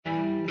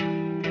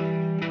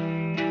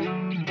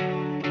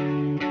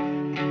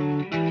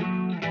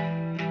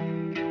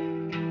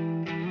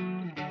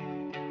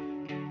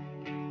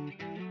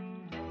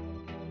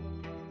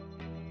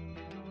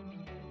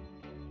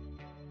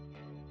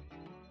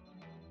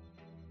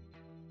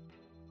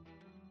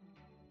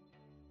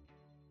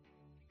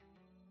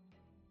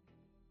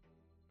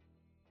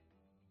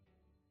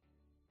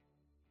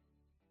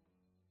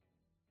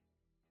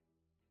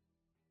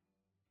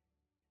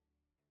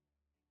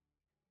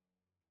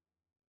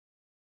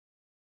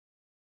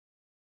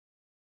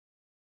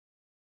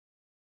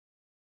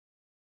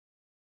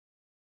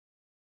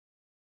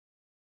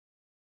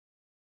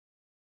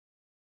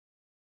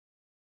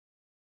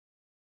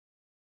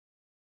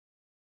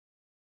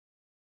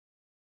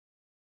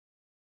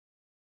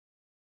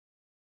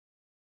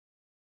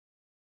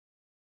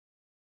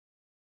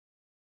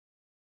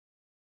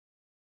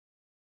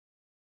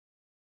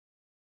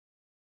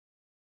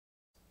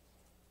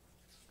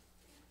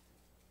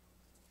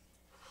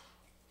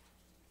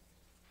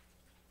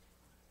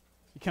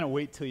kind of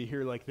wait till you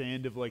hear like the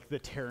end of like the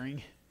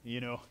tearing,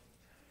 you know.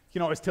 You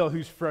can always tell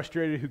who's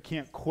frustrated, who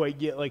can't quite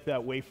get like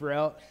that wafer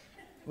out.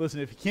 Listen,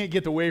 if you can't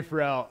get the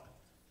wafer out,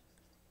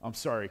 I'm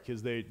sorry,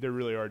 because they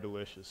really are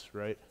delicious,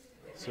 right?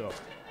 So,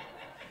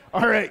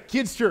 all right,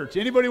 kids' church.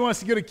 Anybody wants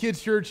to go to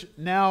kids' church,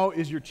 now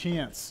is your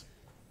chance.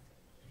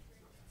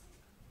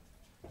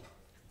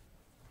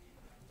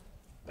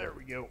 There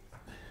we go.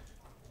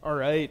 All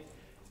right.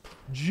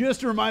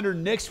 Just a reminder,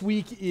 next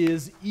week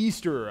is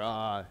Easter.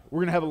 We're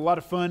going to have a lot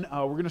of fun.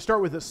 We're going to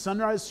start with a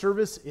sunrise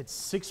service. It's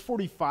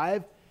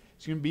 6:45.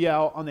 It's going to be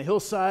out on the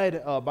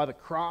hillside by the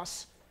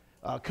cross.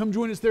 Come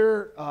join us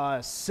there.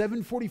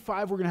 7:45,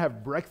 we're going to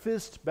have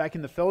breakfast back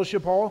in the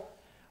fellowship hall.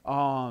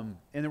 And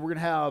then we're going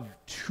to have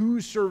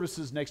 2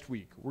 services next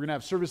week. We're going to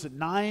have service at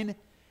 9,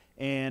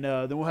 and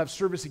then we'll have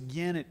service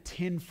again at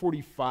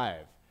 10:45.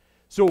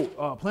 So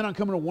plan on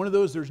coming to one of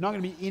those. There's not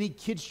going to be any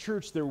kids'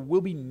 church. There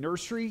will be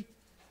nursery.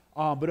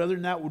 But other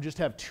than that, we'll just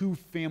have 2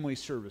 family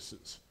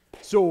services.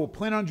 So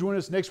plan on joining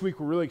us next week.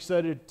 We're really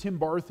excited. Tim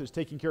Barth is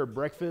taking care of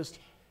breakfast.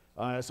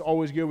 It's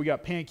always good. We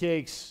got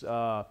pancakes,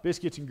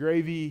 biscuits and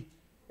gravy,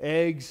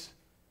 eggs.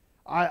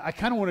 I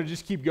kind of want to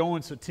just keep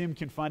going so Tim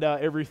can find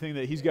out everything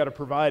that he's got to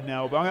provide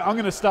now. But I'm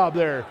going to stop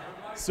there.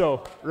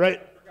 So,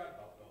 right.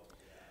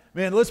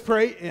 Man, let's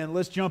pray and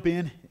let's jump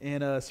in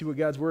and see what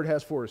God's Word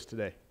has for us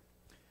today.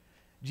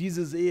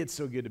 Jesus, it's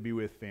so good to be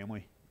with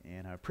family.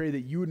 And I pray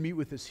that you would meet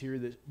with us here,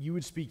 that you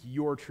would speak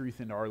your truth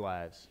into our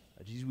lives.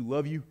 Jesus, we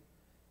love you.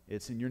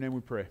 It's in your name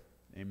we pray.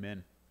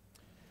 Amen.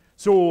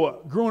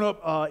 So growing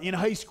up in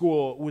high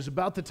school was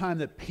about the time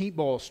that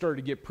paintball started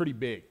to get pretty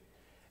big.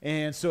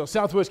 And so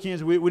Southwest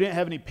Kansas, we didn't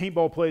have any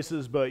paintball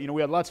places, but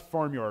we had lots of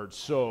farmyards.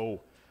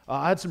 So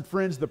I had some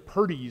friends, the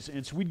Purdy's,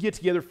 and so we'd get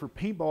together for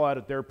paintball out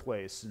at their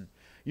place. And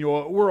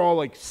we're all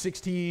like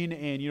 16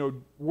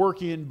 and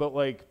working, but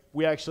like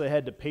we actually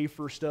had to pay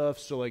for stuff,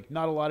 so like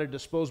not a lot of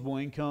disposable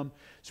income.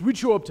 So we'd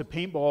show up to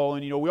paintball,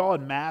 and we all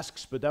had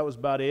masks, but that was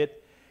about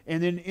it.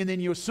 And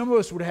then some of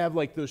us would have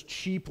like those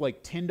cheap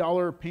like $10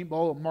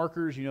 paintball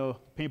markers,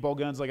 paintball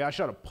guns. Like I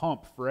shot a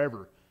pump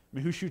forever. I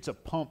mean, who shoots a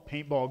pump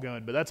paintball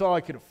gun? But that's all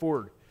I could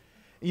afford.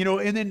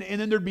 And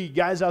then there'd be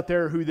guys out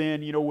there who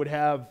then would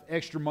have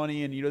extra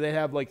money, and they'd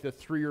have like the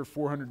 $300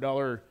 or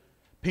 $400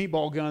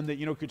 paintball gun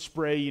that could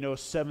spray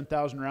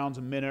 7,000 rounds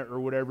a minute or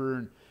whatever.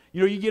 And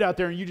you get out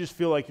there and you just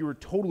feel like you were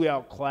totally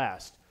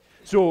outclassed.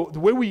 So the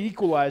way we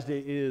equalized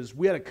it is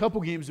we had a couple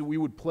games that we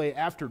would play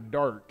after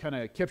dark, kind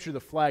of capture the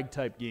flag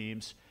type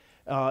games.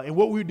 And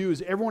what we would do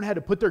is everyone had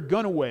to put their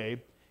gun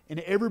away, and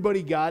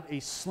everybody got a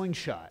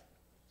slingshot.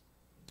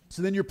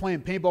 So then you're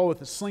playing paintball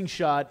with a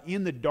slingshot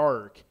in the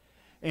dark.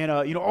 And,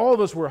 all of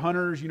us were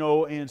hunters,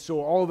 and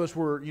so all of us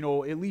were,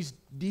 at least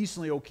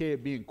decently okay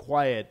at being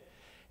quiet.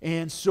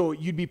 And so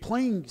you'd be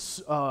playing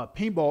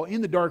paintball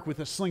in the dark with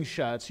a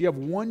slingshot. So you have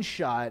one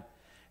shot,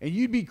 and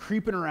you'd be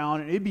creeping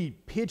around, and it'd be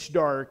pitch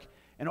dark.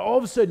 And all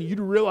of a sudden, you'd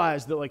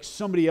realize that like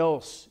somebody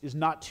else is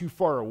not too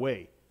far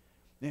away.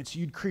 And so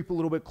you'd creep a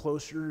little bit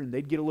closer, and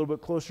they'd get a little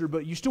bit closer,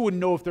 but you still wouldn't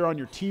know if they're on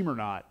your team or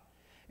not.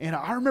 And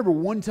I remember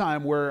one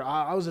time where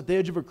I was at the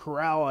edge of a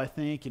corral, I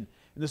think, and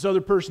this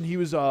other person, he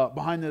was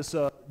behind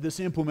this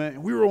implement,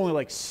 and we were only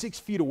like 6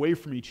 feet away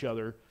from each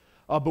other.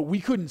 But we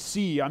couldn't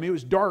see. I mean, it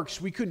was dark,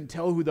 so we couldn't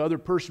tell who the other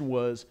person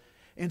was.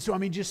 And so,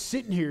 just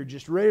sitting here,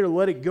 just ready to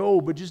let it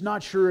go, but just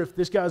not sure if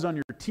this guy's on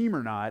your team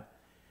or not.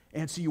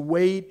 And so you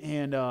wait,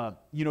 and,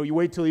 you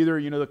wait till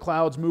either, the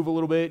clouds move a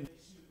little bit, and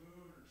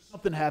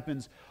something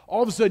happens.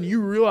 All of a sudden,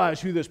 you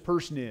realize who this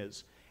person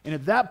is. And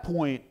at that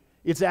point,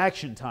 it's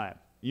action time,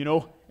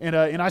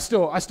 And I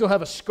still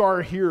have a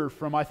scar here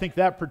from, I think,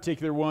 that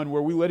particular one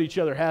where we let each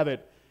other have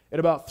it at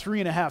about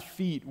 3.5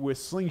 feet with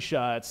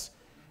slingshots.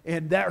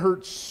 And that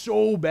hurt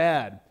so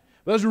bad.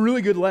 But that was a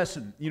really good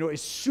lesson.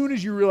 As soon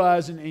as you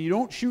realize, and you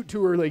don't shoot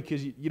too early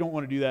because you don't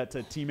want to do that to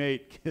a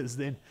teammate because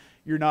then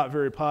you're not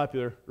very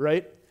popular,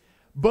 right?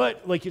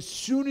 But like as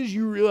soon as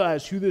you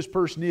realize who this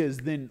person is,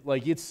 then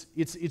like it's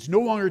no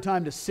longer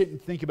time to sit and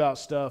think about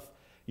stuff.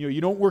 You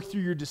don't work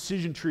through your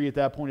decision tree at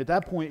that point. At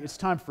that point, it's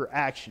time for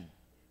action.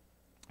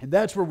 And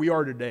that's where we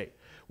are today.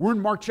 We're in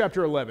Mark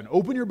chapter 11.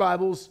 Open your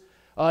Bibles.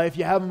 If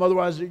you have them,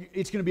 otherwise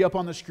it's going to be up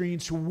on the screen.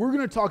 So we're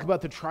going to talk about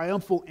the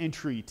triumphal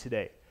entry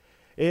today.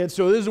 And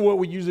so this is what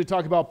we usually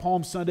talk about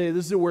Palm Sunday.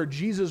 This is where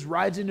Jesus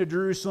rides into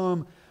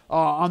Jerusalem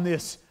on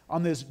this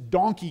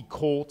donkey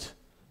colt.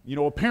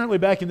 Apparently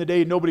back in the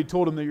day, nobody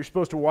told him that you're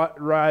supposed to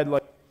ride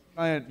like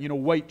a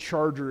white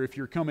charger if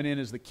you're coming in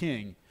as the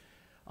king.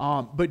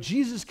 But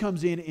Jesus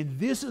comes in, and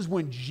this is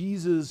when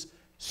Jesus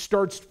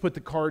starts to put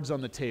the cards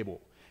on the table.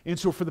 And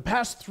so for the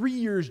past 3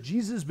 years,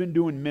 Jesus has been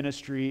doing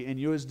ministry, and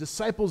his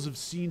disciples have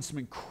seen some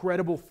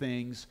incredible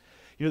things.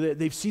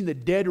 They've seen the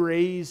dead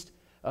raised,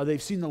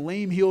 they've seen the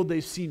lame healed,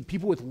 they've seen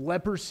people with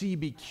leprosy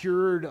be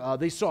cured.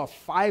 They saw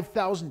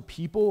 5,000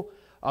 people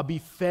be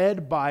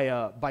fed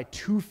by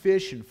 2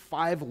 fish and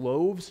 5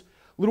 loaves.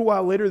 A little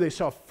while later, they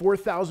saw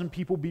 4,000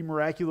 people be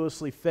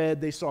miraculously fed.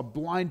 They saw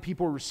blind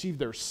people receive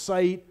their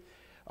sight.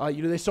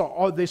 They saw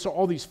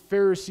all these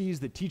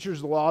Pharisees, the teachers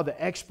of the law,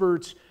 the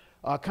experts,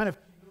 kind of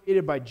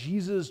intimidated by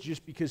Jesus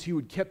just because he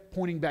would kept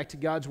pointing back to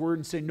God's word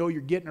and saying, no,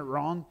 you're getting it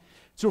wrong.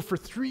 So for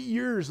 3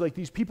 years, like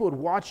these people had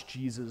watched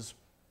Jesus.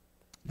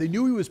 They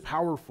knew he was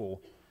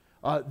powerful.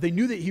 They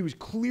knew that he was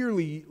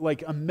clearly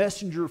like a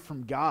messenger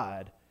from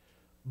God,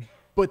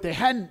 but they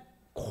hadn't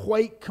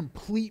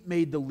quite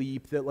made the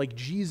leap that like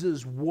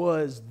Jesus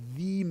was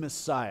the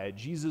Messiah.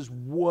 Jesus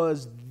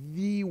was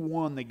the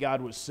one that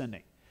God was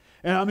sending.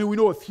 And I mean, we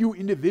know a few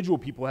individual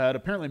people had.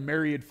 Apparently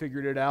Mary had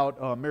figured it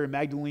out. Mary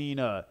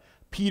Magdalene,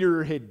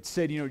 Peter had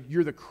said,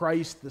 you're the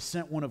Christ, the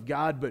sent one of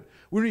God, but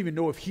we don't even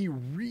know if he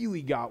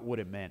really got what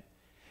it meant.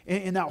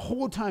 And that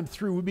whole time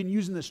through, we've been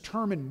using this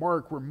term in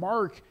Mark, where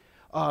Mark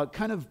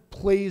kind of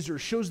plays or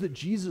shows that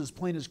Jesus is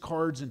playing his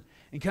cards and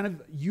kind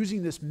of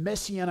using this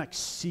messianic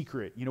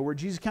secret, where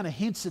Jesus kind of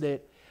hints at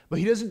it, but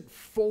he doesn't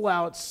full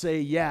out say,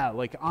 yeah,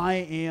 like I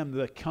am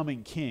the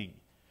coming king.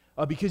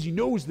 Because he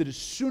knows that as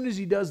soon as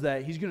he does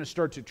that, he's going to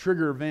start to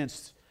trigger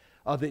events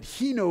that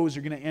he knows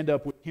are going to end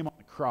up with him on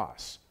the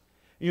cross.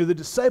 The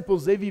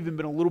disciples, they've even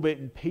been a little bit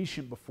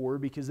impatient before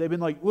because they've been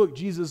like, look,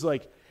 Jesus,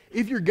 like,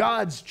 if you're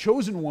God's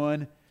chosen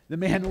one, then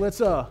man, let's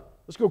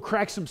go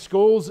crack some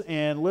skulls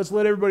and let's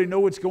let everybody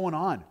know what's going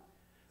on.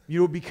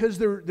 Because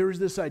there was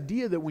this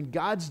idea that when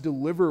God's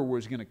deliverer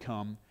was going to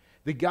come,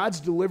 and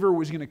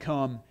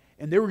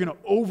they were going to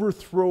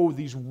overthrow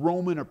these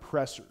Roman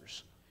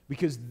oppressors.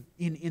 Because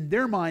in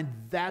their mind,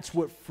 that's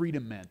what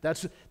freedom meant.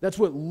 That's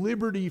what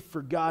liberty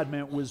for God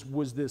meant,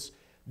 was this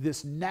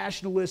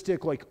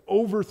nationalistic, like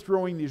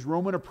overthrowing these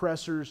Roman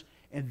oppressors,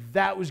 and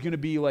that was going to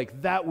be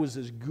like, that was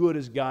as good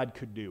as God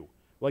could do.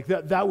 Like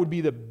that would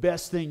be the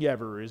best thing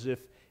ever, is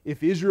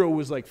if Israel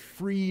was like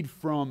freed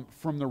from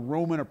the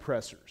Roman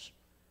oppressors.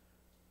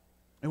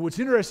 And what's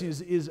interesting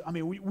is I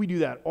mean, we do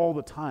that all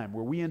the time,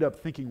 where we end up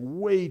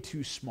thinking way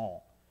too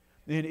small.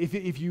 And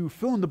if you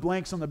fill in the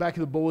blanks on the back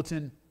of the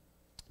bulletin,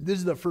 this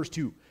is the first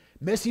two.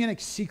 Messianic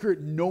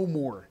secret, no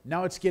more.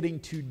 Now it's getting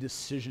to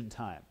decision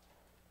time.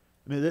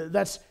 I mean,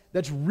 that's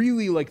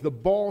really like the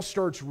ball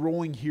starts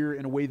rolling here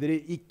in a way that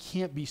it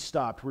can't be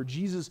stopped. Where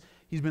Jesus,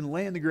 he's been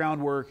laying the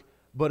groundwork,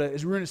 but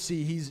as we're going to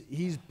see,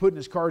 he's putting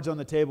his cards on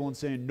the table and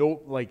saying,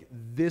 nope, like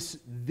this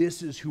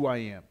is who I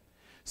am.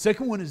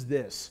 Second one is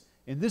this,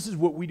 and this is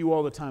what we do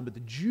all the time, but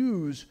the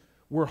Jews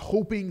were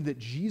hoping that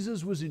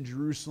Jesus was in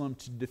Jerusalem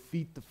to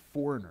defeat the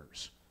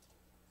foreigners.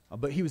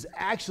 But he was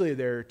actually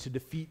there to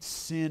defeat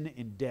sin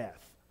and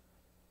death.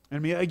 I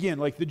mean, again,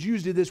 like the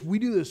Jews did this, we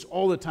do this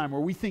all the time, where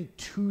we think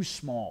too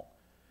small.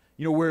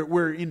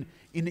 Where in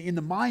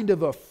the mind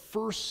of a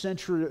first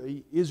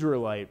century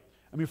Israelite,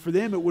 I mean, for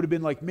them it would have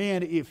been like,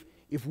 man,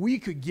 if we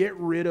could get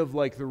rid of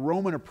like the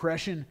Roman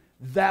oppression,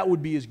 that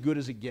would be as good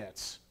as it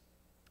gets.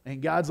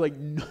 And God's like,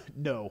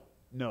 no.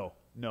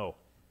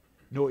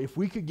 If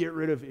we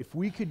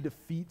could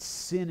defeat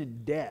sin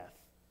and death,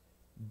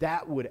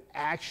 that would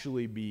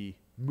actually be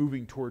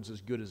moving towards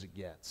as good as it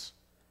gets.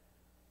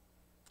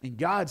 And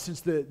God,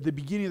 since the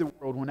beginning of the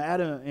world, when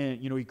Adam, and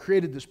he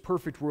created this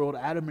perfect world,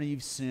 Adam and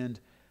Eve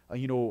sinned,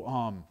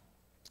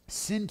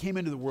 sin came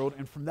into the world,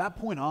 and from that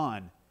point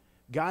on,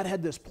 God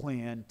had this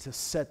plan to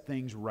set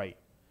things right.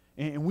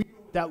 And we know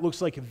what that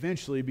looks like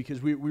eventually,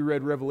 because we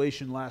read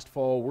Revelation last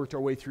fall, worked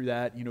our way through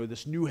that,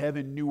 this new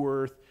heaven, new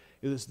earth,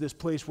 this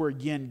place where,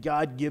 again,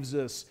 God gives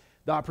us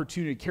the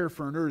opportunity to care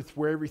for an earth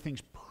where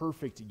everything's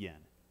perfect again.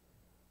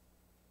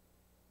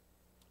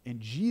 And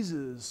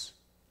Jesus,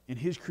 in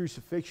his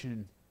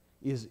crucifixion,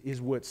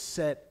 is what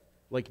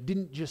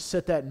didn't just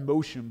set that in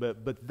motion,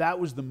 but that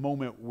was the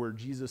moment where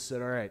Jesus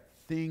said, all right,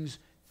 things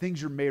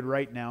are made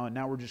right now, and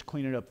now we're just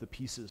cleaning up the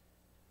pieces.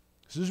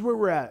 So this is where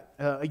we're at.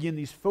 Again,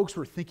 these folks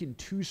were thinking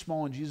too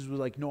small, and Jesus was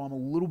like, no, I'm a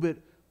little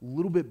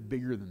bit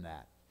bigger than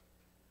that.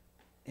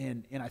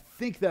 And I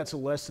think that's a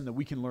lesson that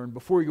we can learn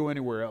before we go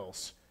anywhere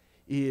else,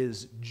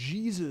 is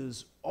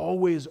Jesus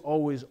always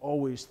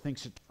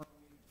thinks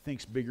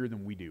bigger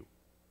than we do.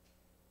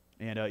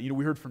 And,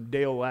 we heard from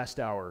Dale last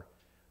hour,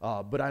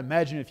 but I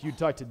imagine if you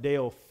talked to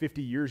Dale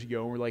 50 years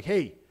ago and we're like,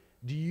 hey,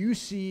 do you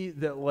see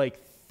that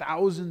like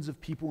thousands of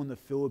people in the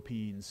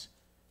Philippines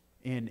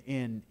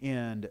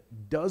and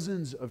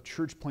dozens of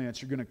church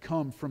plants are going to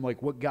come from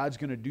like what God's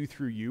going to do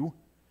through you?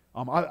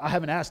 I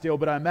haven't asked Dale,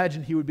 but I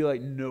imagine he would be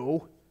like,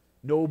 no,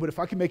 but if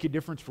I can make a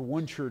difference for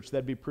one church,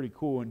 that'd be pretty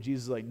cool. And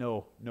Jesus is like,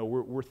 no,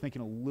 we're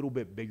thinking a little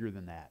bit bigger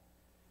than that.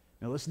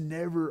 Now, let's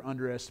never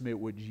underestimate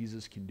what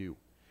Jesus can do.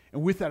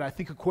 And with that, I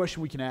think a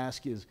question we can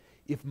ask is,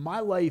 if my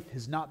life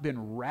has not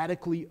been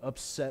radically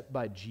upset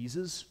by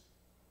Jesus,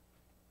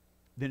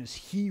 then is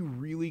he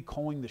really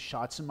calling the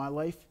shots in my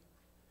life?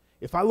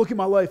 If I look at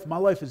my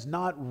life is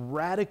not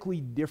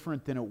radically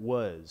different than it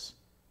was,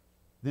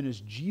 then is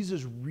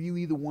Jesus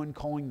really the one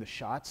calling the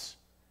shots?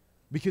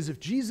 Because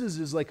if Jesus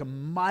is like a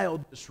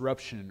mild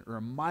disruption or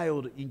a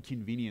mild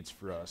inconvenience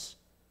for us,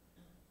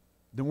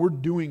 then we're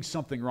doing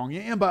something wrong.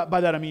 And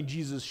by that I mean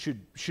Jesus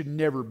should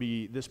never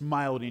be this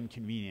mild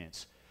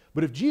inconvenience.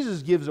 But if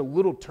Jesus gives a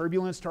little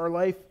turbulence to our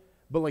life,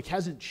 but like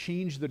hasn't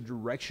changed the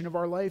direction of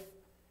our life,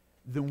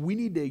 then we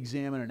need to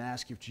examine and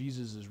ask if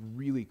Jesus is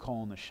really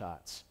calling the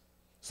shots.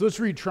 So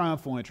let's read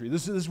triumphal entry.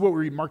 This is what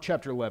we read, Mark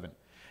chapter 11.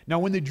 Now,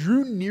 when they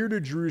drew near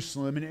to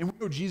Jerusalem, and we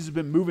know Jesus has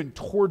been moving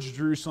towards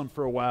Jerusalem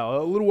for a while.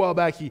 A little while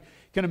back, he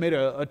kind of made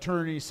a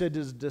turn, and he said to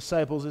his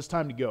disciples, it's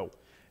time to go.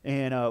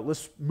 And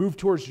let's move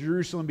towards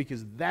Jerusalem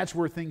because that's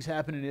where things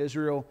happen in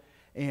Israel.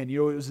 And, it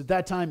was at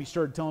that time he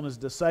started telling his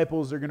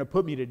disciples, they're going to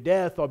put me to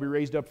death. I'll be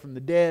raised up from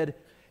the dead.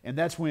 And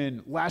that's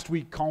when last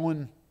week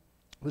Colin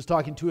was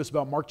talking to us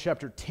about Mark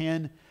chapter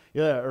 10,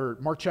 or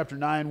Mark chapter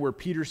 9, where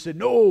Peter said,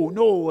 no,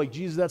 like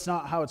Jesus, that's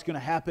not how it's going to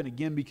happen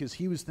again, because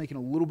he was thinking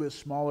a little bit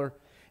smaller.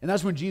 And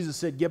that's when Jesus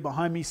said, get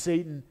behind me,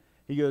 Satan.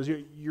 He goes,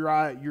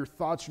 your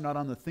thoughts are not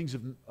on the things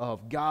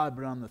of God,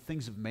 but on the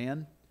things of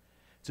man.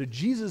 So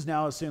Jesus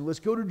now is saying, let's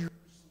go to Jerusalem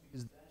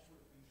because that's where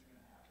things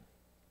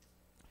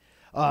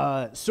are going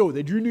to happen. So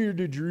they drew near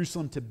to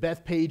Jerusalem, to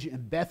Bethpage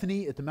and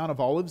Bethany at the Mount of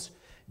Olives.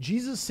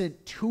 Jesus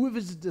sent two of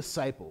his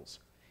disciples.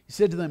 He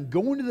said to them,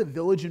 go into the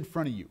village in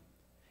front of you.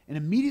 And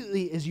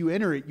immediately as you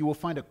enter it, you will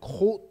find a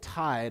colt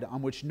tied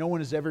on which no one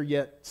has ever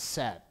yet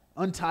sat.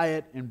 Untie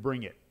it and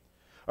bring it.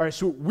 All right,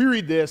 so we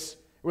read this.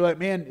 We're like,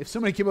 man, if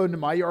somebody came out into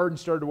my yard and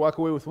started to walk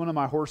away with one of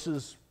my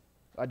horses,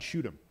 I'd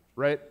shoot him,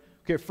 right?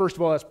 Okay, first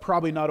of all, that's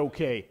probably not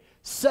okay.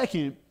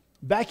 Second,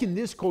 back in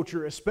this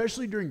culture,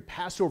 especially during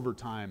Passover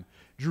time,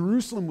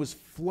 Jerusalem was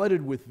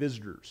flooded with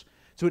visitors.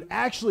 So it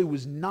actually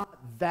was not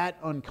that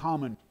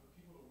uncommon for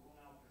people to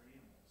run out their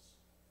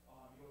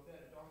animals. If they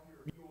had a donkey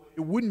or a mule,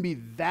 it wouldn't be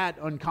that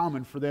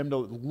uncommon for them to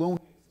loan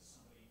it to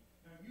somebody.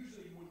 Now,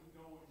 usually you wouldn't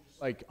go and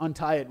just like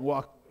untie it and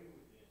walk away with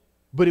it.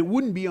 But it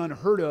wouldn't be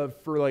unheard of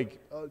for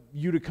like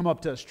you to come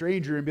up to a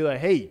stranger and be like,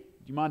 hey, do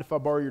you mind if I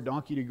borrow your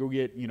donkey to go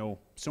get,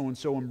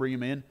 so-and-so and bring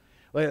him in?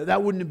 Like,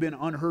 that wouldn't have been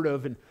unheard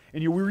of. And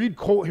we read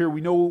colt here. We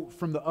know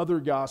from the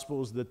other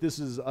Gospels that this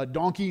is a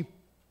donkey.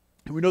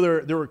 And we know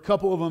there were a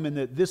couple of them, and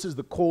that this is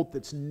the colt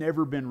that's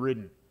never been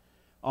ridden.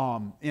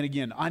 And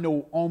again, I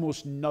know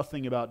almost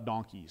nothing about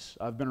donkeys.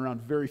 I've been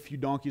around very few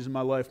donkeys in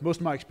my life.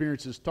 Most of my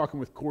experience is talking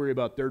with Corey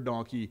about their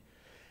donkey.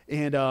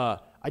 And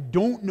I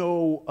don't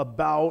know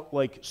about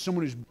like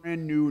someone who's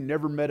brand new,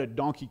 never met a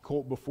donkey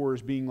colt before,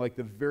 as being like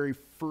the very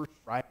first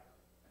rider.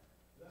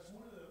 That's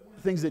one of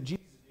the things that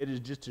Jesus did, is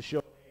just to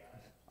show, hey,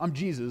 I'm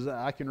Jesus.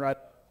 I can ride a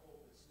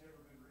colt that's never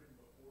been ridden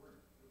before.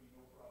 It'll be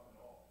no problem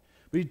at all.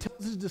 But he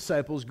tells his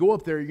disciples, go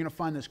up there, you're going to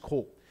find this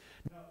colt.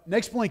 Now,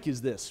 next blank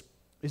is this,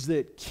 is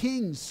that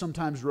kings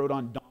sometimes rode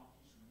on donkeys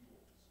or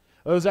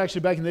mules. It was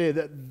actually back in the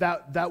day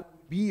that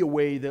would be a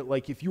way that,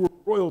 like, if you were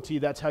royalty,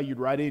 that's how you'd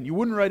ride in. You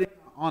wouldn't ride in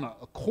on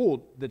a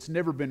colt that's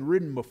never been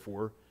ridden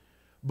before,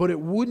 but it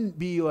wouldn't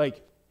be like,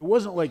 it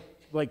wasn't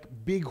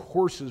like big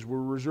horses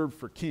were reserved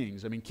for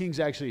kings. I mean, kings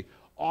actually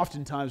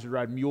oftentimes would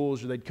ride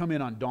mules, or they'd come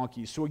in on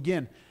donkeys. So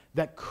again,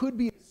 that could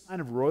be a sign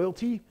of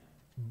royalty,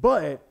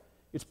 but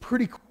it's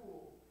pretty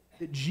cool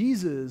that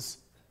Jesus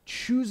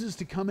chooses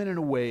to come in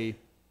a way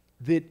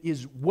that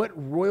is what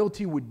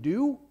royalty would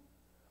do,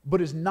 but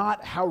is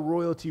not how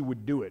royalty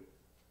would do it.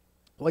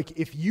 Like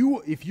if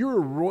you're a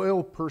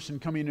royal person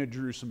coming into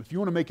Jerusalem, if you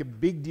want to make a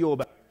big deal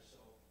about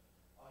yourself,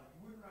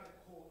 you wouldn't ride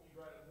a colt,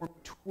 you'd ride a more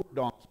mature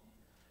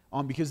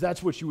donkey, because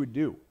that's what you would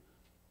do.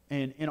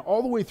 And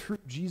all the way through,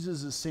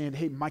 Jesus is saying,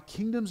 hey, my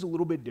kingdom's a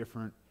little bit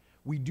different.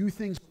 We do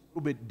things a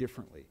little bit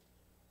differently.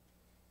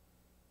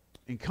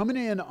 And coming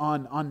in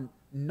on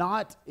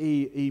not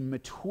a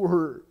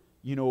mature,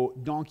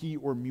 donkey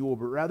or mule,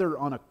 but rather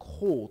on a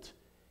colt,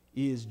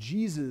 is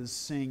Jesus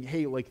saying,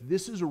 hey, like,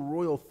 this is a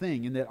royal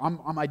thing, and that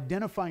I'm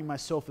identifying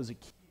myself as a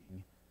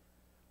king,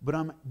 but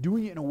I'm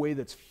doing it in a way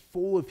that's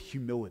full of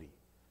humility,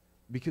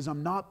 because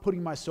I'm not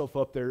putting myself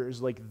up there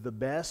as like the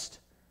best,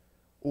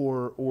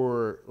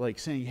 or like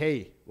saying,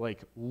 hey,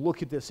 like,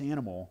 look at this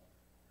animal.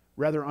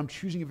 Rather, I'm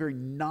choosing a very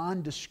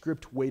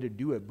nondescript way to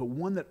do it, but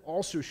one that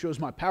also shows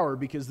my power,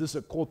 because this is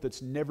a colt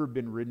that's never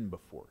been ridden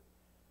before.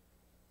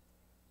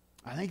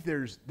 I think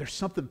there's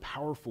something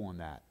powerful in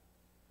that.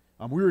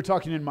 We were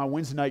talking in my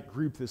Wednesday night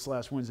group this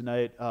last Wednesday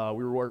night.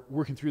 We were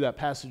working through that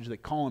passage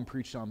that Colin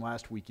preached on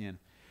last weekend.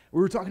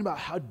 We were talking about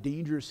how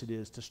dangerous it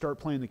is to start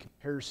playing the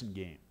comparison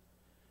game.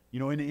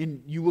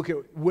 And you look at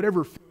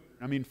whatever.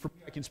 I mean, for me,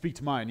 I can speak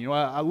to mine.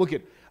 I look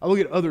at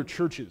other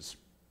churches,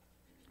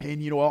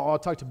 and I'll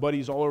talk to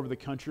buddies all over the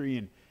country,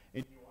 and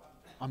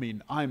I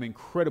mean, I'm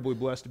incredibly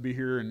blessed to be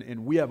here,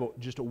 and we have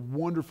just a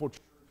wonderful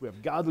church. We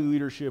have godly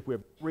leadership. We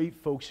have great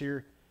folks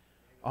here.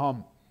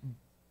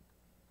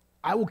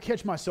 I will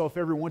catch myself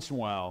every once in a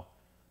while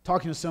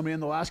talking to somebody,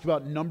 and they'll ask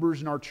about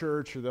numbers in our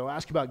church, or they'll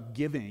ask about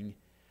giving,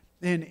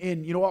 and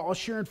I'll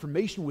share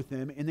information with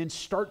them, and then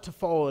start to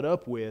follow it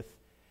up with,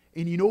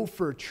 and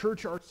for a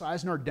church our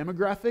size and our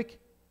demographic,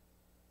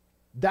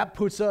 that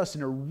puts us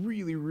in a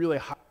really, really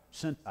high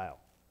percentile.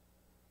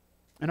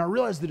 And I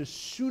realize that as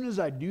soon as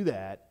I do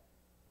that,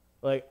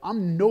 like,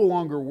 I'm no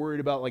longer worried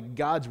about like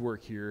God's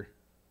work here.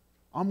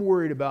 I'm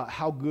worried about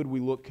how good we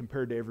look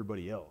compared to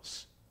everybody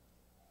else.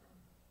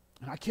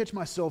 And I catch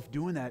myself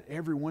doing that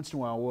every once in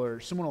a while,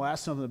 where someone will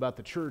ask something about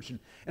the church. And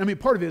I mean,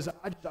 part of it is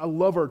I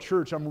love our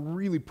church. I'm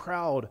really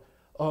proud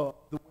of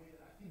the way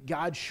that I think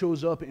God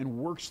shows up and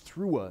works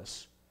through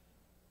us.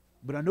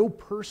 But I know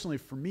personally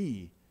for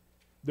me,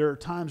 there are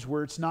times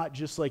where it's not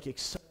just like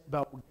excited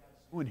about what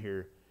God's doing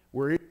here,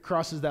 where it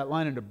crosses that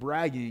line into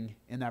bragging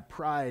and that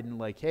pride and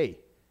like, hey,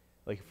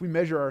 like if we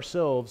measure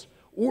ourselves,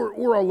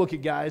 or I'll look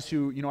at guys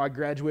who, I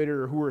graduated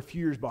or who are a few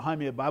years behind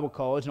me at Bible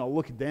college, and I'll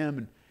look at them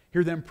and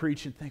hear them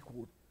preach and think,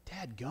 well,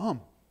 dadgum,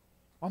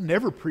 I'll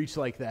never preach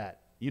like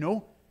that,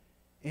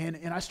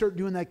 And I start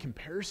doing that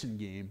comparison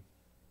game,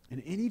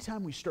 and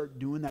anytime we start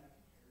doing that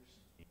comparison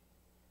game,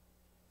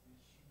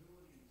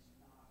 humility is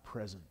not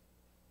present.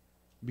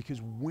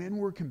 Because when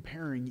we're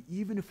comparing,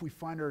 even if we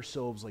find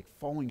ourselves like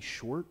falling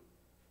short,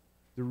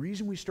 the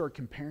reason we start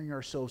comparing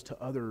ourselves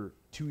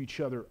to each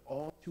other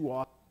all too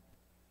often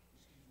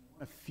is because we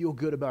want to feel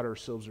good about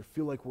ourselves or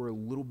feel like we're a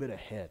little bit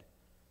ahead.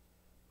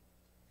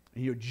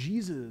 And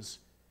Jesus,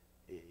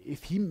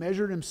 if he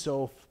measured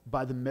himself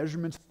by the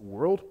measurements of the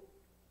world,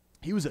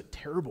 he was a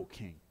terrible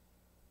king.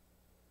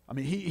 I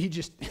mean, he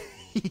just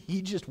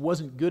he just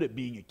wasn't good at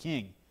being a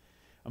king.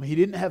 I mean, he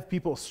didn't have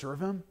people serve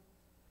him.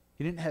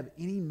 He didn't have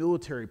any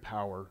military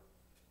power.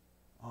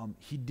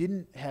 He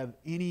didn't have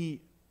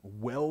any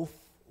wealth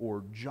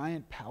or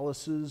giant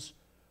palaces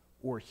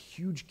or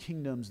huge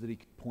kingdoms that he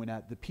could point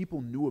at that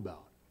people knew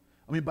about.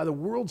 I mean, by the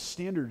world's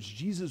standards,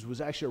 Jesus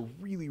was actually a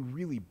really,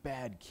 really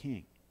bad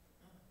king.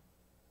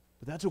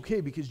 But that's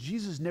okay because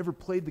Jesus never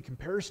played the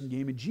comparison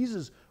game, and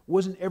Jesus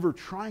wasn't ever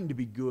trying to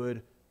be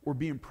good or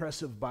be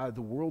impressive by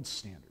the world's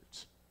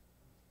standards.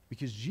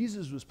 Because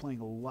Jesus was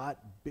playing a lot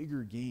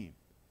bigger game.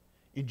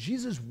 And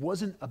Jesus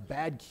wasn't a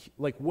bad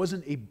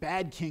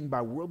king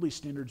by worldly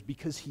standards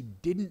because he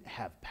didn't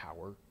have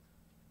power.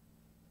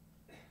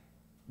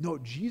 No,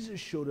 Jesus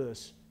showed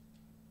us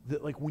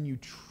that like when you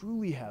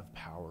truly have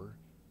power,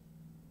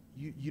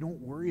 you don't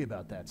worry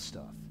about that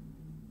stuff.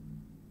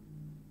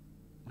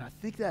 And I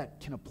think that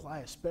can apply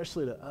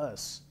especially to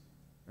us,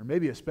 or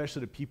maybe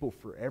especially to people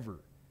forever.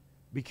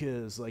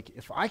 Because like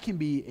if I can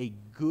be a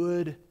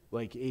good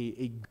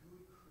Christian,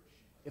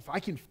 if I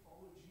can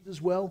follow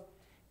Jesus well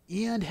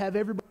and have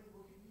everybody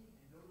look at me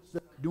and notice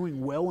that I'm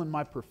doing well in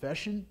my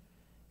profession,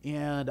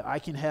 and I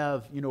can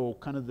have,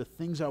 kind of the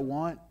things I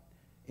want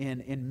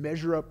and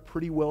measure up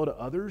pretty well to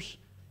others,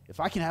 if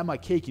I can have my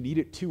cake and eat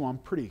it too, I'm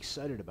pretty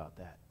excited about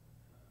that.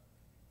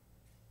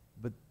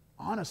 But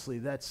honestly,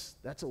 that's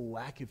a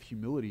lack of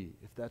humility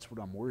if that's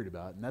what I'm worried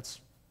about. And that's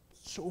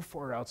so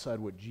far outside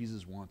what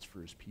Jesus wants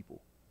for his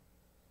people.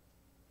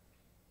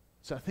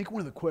 So I think one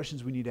of the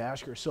questions we need to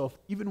ask ourselves,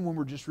 even when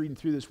we're just reading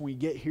through this, when we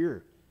get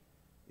here,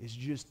 is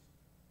just,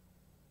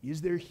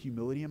 is there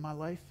humility in my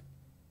life?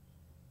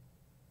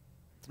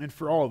 And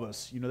for all of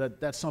us,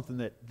 that's something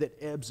that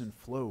ebbs and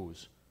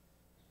flows.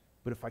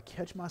 But if I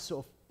catch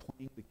myself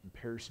playing the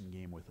comparison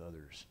game with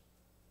others,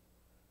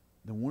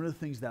 then one of the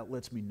things that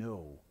lets me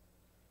know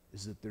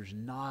is that there's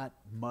not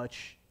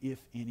much, if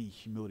any,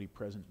 humility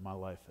present in my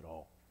life at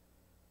all.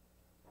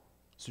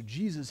 So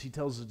Jesus, he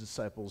tells his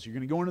disciples, you're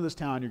going to go into this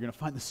town, you're going to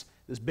find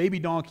this baby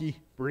donkey,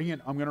 bring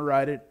it, I'm going to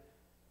ride it.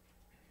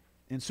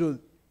 And so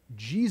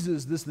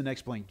Jesus, this is the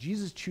next blank,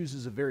 Jesus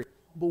chooses a very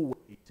humble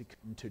way to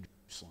come to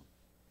Jerusalem.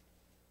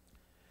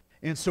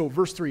 And so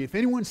verse 3, if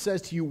anyone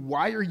says to you,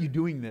 why are you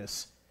doing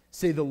this?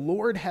 Say, the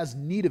Lord has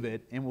need of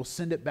it and will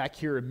send it back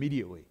here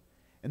immediately.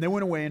 And they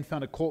went away and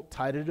found a colt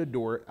tied at a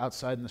door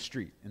outside in the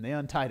street, and they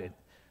untied it.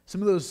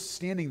 Some of those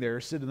standing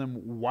there said to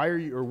them, what are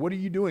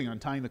you doing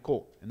untying the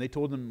colt? And they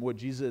told them what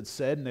Jesus had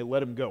said, and they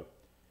let him go.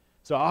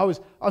 So I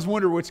was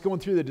wondering what's going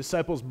through the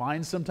disciples'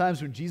 minds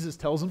sometimes when Jesus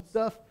tells them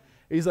stuff.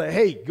 He's like,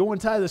 hey, go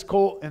untie this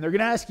colt, and they're going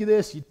to ask you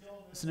this, you tell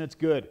them this, and it's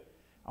good.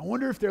 I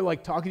wonder if they're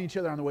like talking to each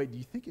other on the way, do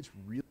you think it's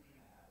really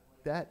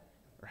like that?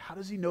 Or how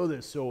does he know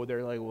this? So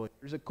they're like, well,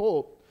 here's a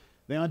colt.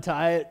 They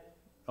untie it.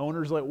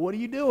 Owner's like, what are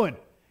you doing?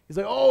 He's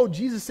like, oh,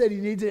 Jesus said he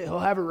needs it. He'll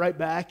have it right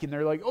back. And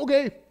they're like,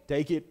 okay,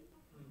 take it.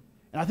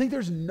 And I think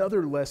there's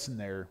another lesson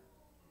there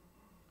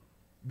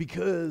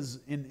because,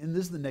 and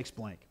this is the next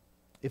blank,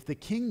 if the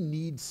king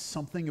needs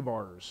something of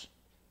ours,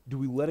 do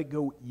we let it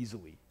go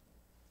easily?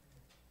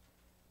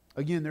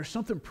 Again, there's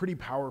something pretty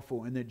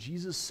powerful in that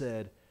Jesus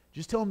said,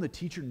 just tell him the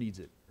teacher needs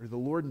it or the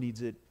Lord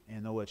needs it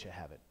and they'll let you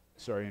have it.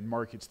 Sorry, in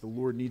Mark, it's the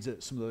Lord needs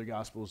it. Some of the other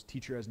Gospels,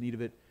 teacher has need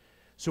of it.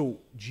 So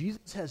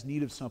Jesus has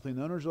need of something.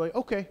 The owners are like,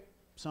 okay,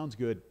 sounds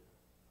good.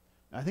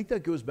 And I think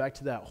that goes back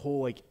to that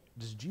whole, like,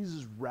 does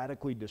Jesus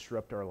radically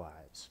disrupt our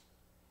lives?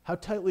 How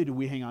tightly do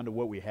we hang on to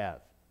what we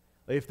have?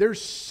 Like if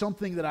there's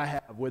something that I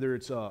have, whether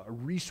it's a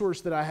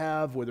resource that I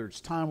have, whether it's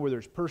time, whether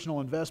it's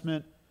personal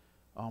investment,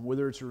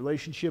 whether it's a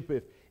relationship,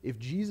 if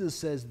Jesus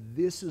says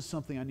this is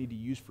something I need to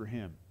use for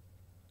him,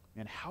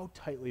 and how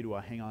tightly do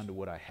I hang on to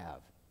what I have?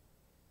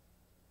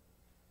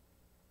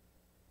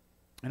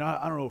 And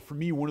I don't know, for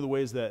me, one of the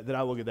ways that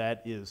I look at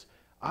that is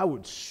I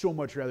would so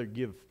much rather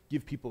give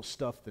people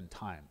stuff than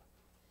time,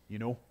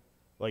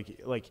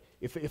 Like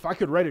if I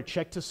could write a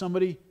check to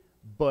somebody,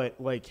 but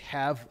like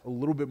have a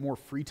little bit more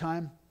free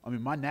time, I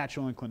mean, my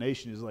natural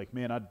inclination is like,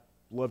 man, I'd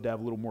love to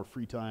have a little more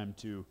free time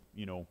to,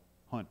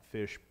 hunt,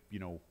 fish,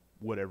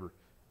 whatever.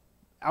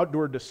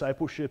 Outdoor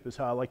discipleship is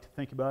how I like to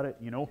think about it,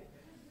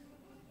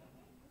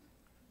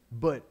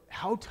 But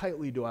how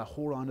tightly do I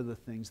hold on to the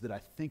things that I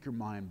think are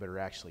mine but are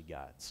actually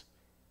God's?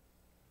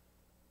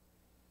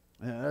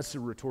 That's a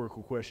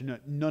rhetorical question.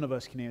 None of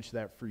us can answer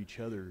that for each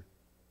other.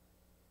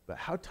 But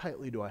how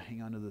tightly do I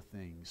hang on to the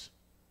things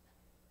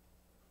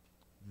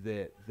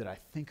that I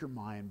think are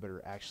mine but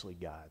are actually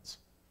God's?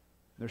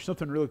 There's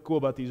something really cool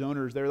about these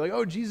owners. They're like,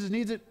 oh, Jesus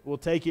needs it. We'll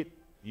take it,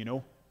 you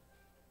know.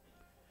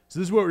 So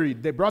this is what we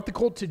read. They brought the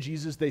colt to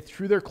Jesus. They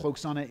threw their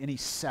cloaks on it, and he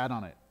sat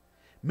on it.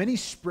 Many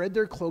spread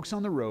their cloaks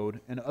on the road,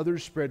 and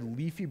others spread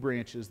leafy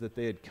branches that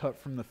they had cut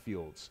from the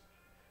fields.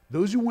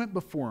 Those who went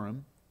before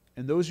him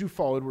and those who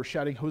followed were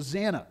shouting,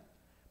 Hosanna!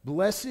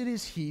 Blessed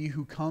is he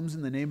who comes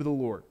in the name of the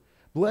Lord.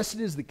 Blessed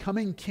is the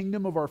coming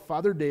kingdom of our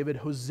father David.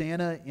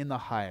 Hosanna in the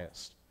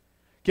highest.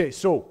 Okay,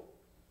 so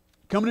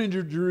coming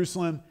into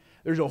Jerusalem,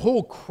 there's a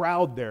whole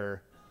crowd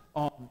there.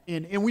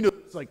 And we know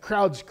it's like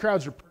crowds are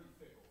pretty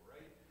fickle,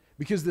 right?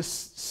 Because this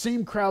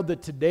same crowd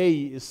that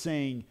today is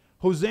saying,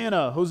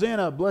 Hosanna,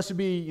 Hosanna, blessed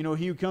be,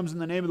 he who comes in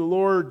the name of the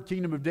Lord,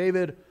 kingdom of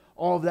David,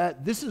 all of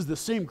that. This is the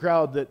same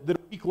crowd that a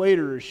week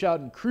later is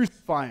shouting,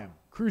 crucify him,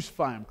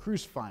 crucify him,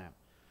 crucify him.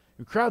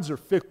 And crowds are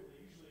fickle.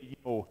 They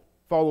usually,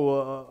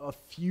 follow a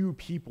few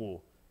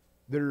people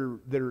that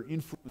are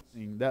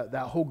influencing that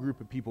whole group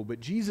of people. But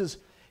Jesus,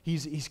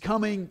 he's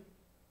coming,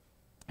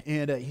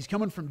 and he's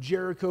coming from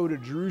Jericho to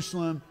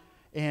Jerusalem,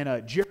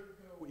 and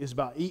Jericho is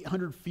about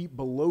 800 feet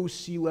below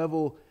sea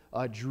level.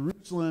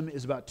 Jerusalem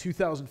is about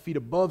 2,000 feet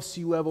above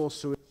sea level,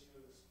 so it's,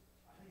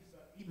 I think it's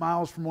about 8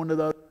 miles from one to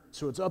the other,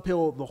 so it's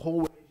uphill the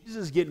whole way.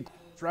 Jesus is getting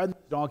close, riding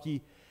the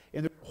donkey,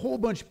 and there's a whole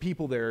bunch of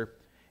people there,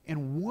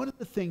 and one of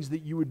the things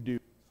that you would do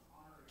to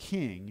honor a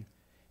king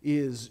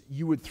is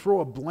you would throw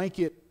a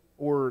blanket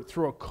or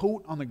throw a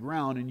coat on the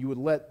ground, and you would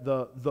let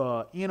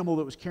the animal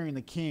that was carrying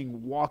the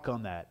king walk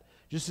on that,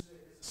 just as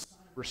a sign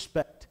of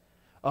respect.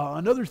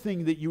 Another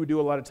thing that you would do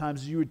a lot of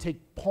times is you would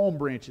take palm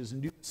branches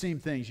and do the same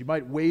things. You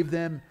might wave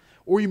them,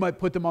 or you might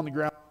put them on the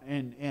ground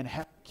and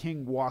have the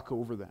king walk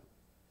over them.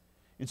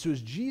 And so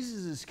as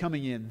Jesus is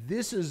coming in,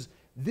 this is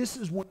one of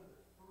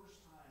the first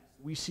times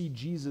we see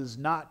Jesus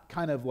not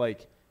kind of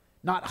like,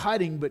 not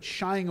hiding, but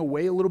shying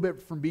away a little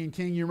bit from being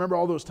king. You remember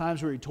all those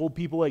times where he told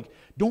people, like,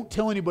 don't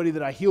tell anybody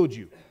that I healed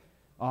you.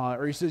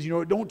 Or he says,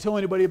 don't tell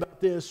anybody about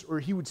this. Or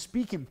he would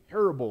speak in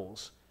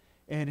parables.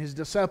 And his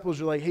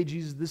disciples are like, hey,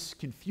 Jesus, this is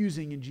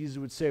confusing. And Jesus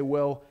would say,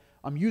 well,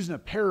 I'm using a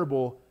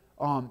parable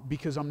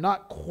because I'm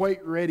not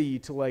quite ready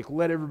to like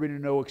let everybody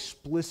know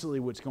explicitly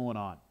what's going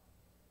on.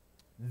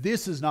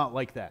 This is not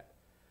like that.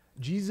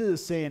 Jesus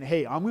is saying,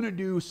 hey, I'm going to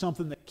do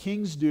something that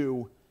kings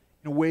do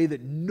in a way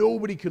that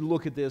nobody could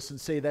look at this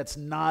and say that's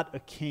not a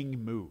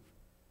king move.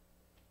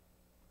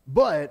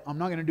 But I'm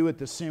not going to do it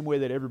the same way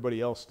that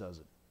everybody else does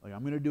it. Like, I'm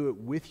going to do it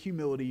with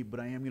humility, but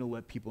I am going to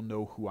let people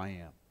know who I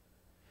am.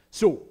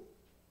 So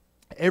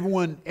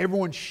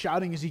everyone's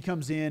shouting as he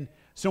comes in.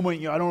 Someone,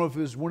 I don't know if it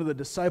was one of the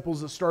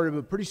disciples that started,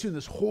 but pretty soon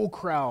this whole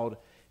crowd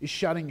is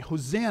shouting,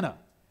 Hosanna!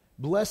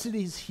 Blessed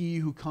is he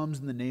who comes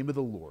in the name of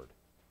the Lord.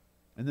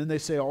 And then they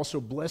say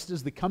also, blessed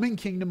is the coming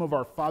kingdom of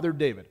our father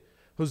David.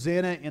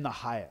 Hosanna in the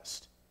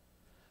highest.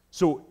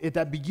 So at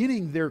that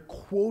beginning, they're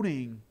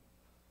quoting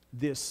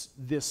this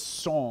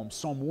psalm,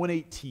 Psalm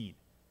 118.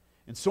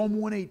 And Psalm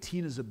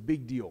 118 is a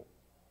big deal.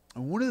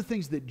 And one of the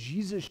things that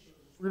Jesus,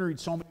 we're going to read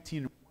Psalm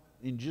 18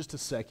 in just a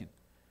second,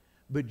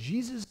 but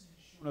Jesus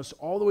has shown us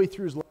all the way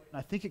through his life, and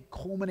I think it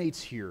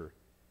culminates here,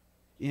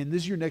 and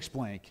this is your next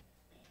blank,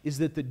 is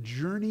that the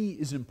journey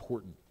is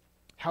important.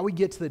 How we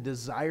get to the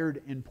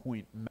desired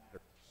endpoint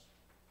matters.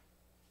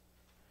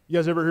 You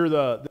guys ever hear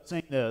the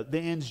saying, the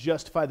ends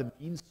justify the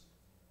means?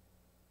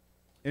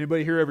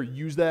 Anybody here ever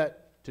use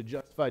that to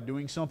justify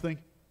doing something?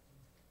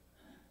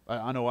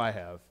 I know I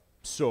have.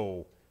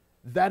 So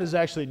that is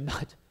actually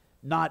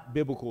not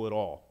biblical at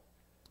all.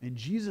 And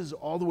Jesus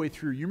all the way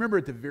through, you remember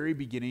at the very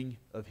beginning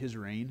of his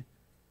reign,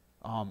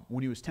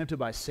 when he was tempted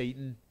by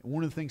Satan,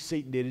 one of the things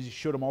Satan did is he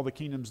showed him all the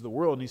kingdoms of the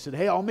world, and he said,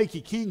 hey, I'll make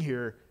you king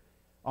here,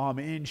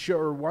 and show,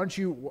 or why don't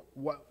you,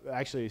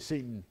 actually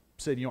Satan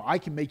said, I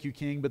can make you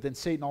king, but then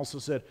Satan also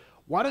said,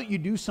 why don't you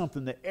do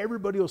something that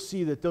everybody will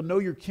see, that they'll know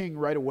you're king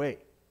right away?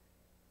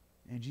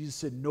 And Jesus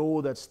said,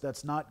 no,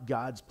 that's not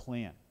God's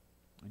plan.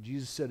 And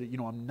Jesus said,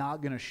 I'm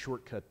not going to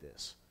shortcut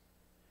this.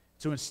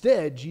 So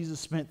instead, Jesus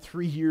spent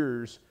 3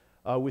 years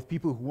with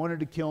people who wanted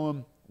to kill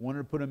him, wanted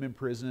to put him in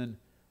prison,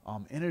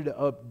 ended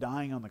up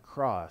dying on the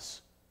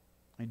cross.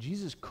 And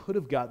Jesus could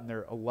have gotten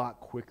there a lot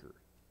quicker,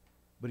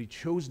 but he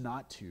chose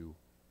not to,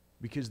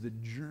 because the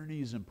journey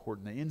is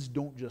important. The ends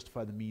don't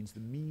justify the means.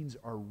 The means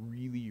are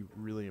really,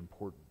 really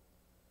important.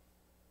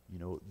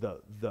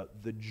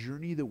 The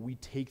journey that we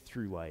take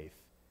through life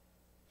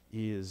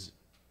is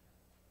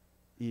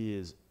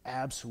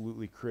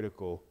absolutely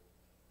critical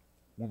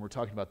when we're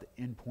talking about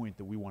the end point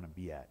that we want to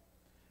be at.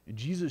 And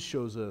Jesus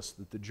shows us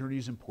that the journey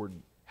is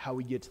important. How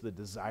we get to the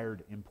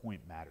desired end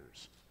point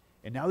matters.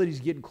 And now that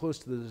he's getting close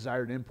to the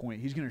desired end point,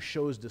 he's going to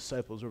show his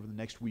disciples over the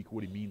next week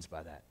what he means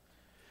by that.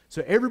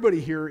 So everybody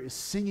here is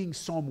singing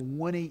Psalm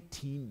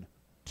 118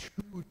 to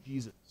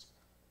Jesus.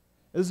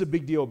 This is a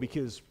big deal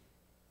because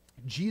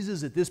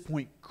Jesus at this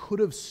point could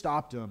have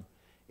stopped him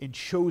and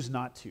chose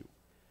not to.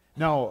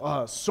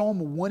 Now,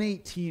 Psalm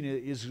 118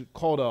 is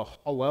called a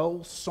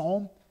Hallel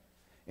psalm,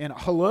 and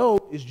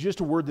Hallel is just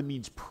a word that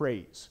means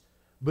praise.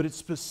 But it's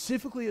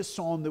specifically a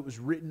psalm that was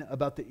written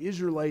about the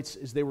Israelites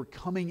as they were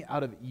coming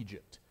out of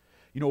Egypt.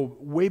 You know,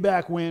 way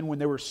back when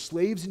they were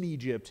slaves in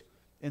Egypt,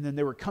 and then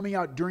they were coming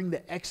out during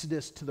the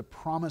Exodus to the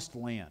Promised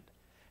Land.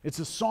 It's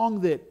a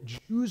song that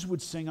Jews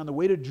would sing on the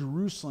way to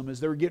Jerusalem as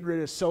they were getting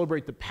ready to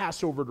celebrate the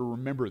Passover to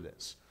remember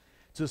this.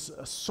 It's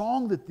a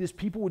song that these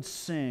people would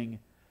sing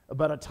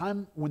about a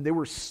time when they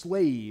were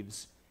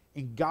slaves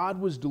and God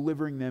was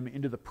delivering them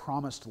into the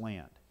Promised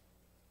Land.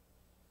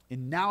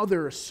 And now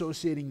they're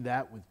associating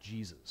that with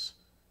Jesus.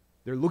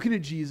 They're looking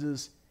at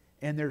Jesus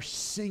and they're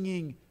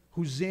singing,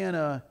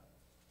 Hosanna,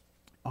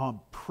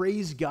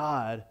 praise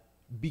God,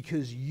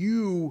 because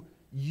you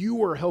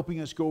are helping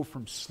us go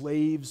from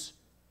slaves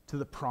to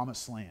the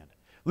Promised Land.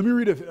 Let me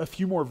read a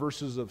few more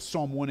verses of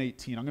Psalm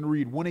 118. I'm going to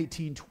read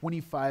 118,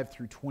 25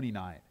 through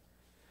 29.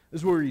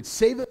 This is what we read.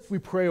 Save us, we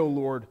pray, O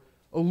Lord.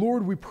 O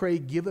Lord, we pray,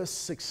 give us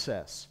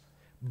success.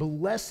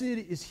 Blessed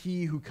is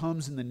he who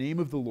comes in the name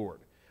of the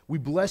Lord. We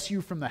bless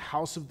you from the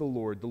house of the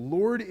Lord. The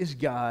Lord is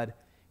God,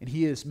 and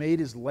he has made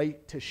his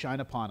light to shine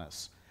upon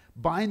us.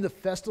 Bind the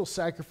festal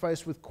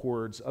sacrifice with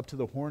cords up to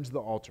the horns of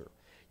the altar.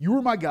 You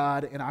are my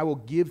God, and I will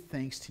give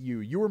thanks to you.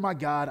 You are my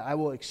God, I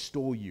will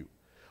extol you.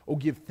 Oh,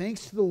 give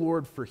thanks to the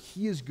Lord, for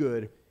he is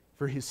good,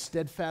 for his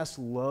steadfast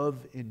love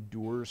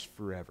endures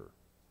forever.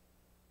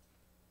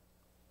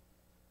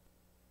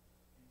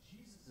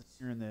 Jesus is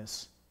hearing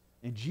this,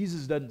 and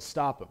Jesus doesn't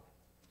stop him,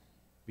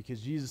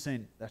 because Jesus is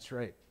saying, that's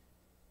right.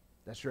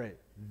 That's right.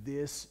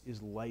 This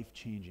is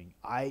life-changing.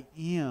 I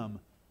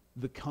am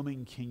the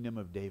coming kingdom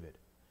of David.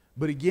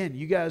 But again,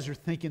 you guys are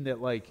thinking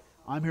that, like,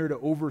 I'm here to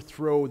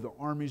overthrow the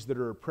armies that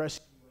are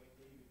oppressing you like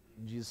David.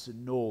 And Jesus said,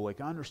 no, like,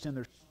 I understand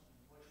there's something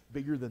much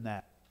bigger than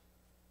that.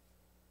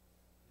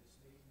 It's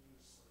making you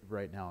a slave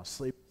right now, a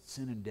slave to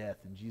sin and death.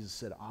 And Jesus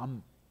said,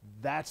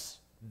 that's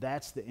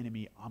the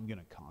enemy I'm going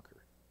to conquer.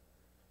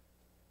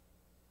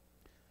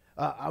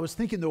 I was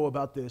thinking, though,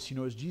 about this, you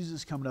know, as Jesus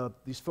is coming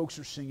up, these folks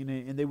are singing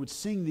it, and they would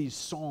sing these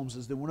psalms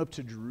as they went up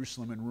to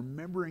Jerusalem and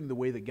remembering the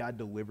way that God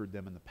delivered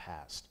them in the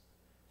past.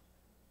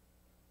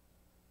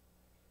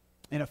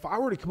 And if I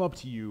were to come up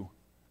to you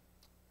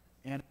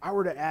and I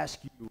were to ask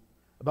you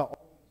about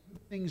all the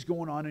good things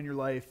going on in your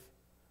life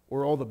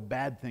or all the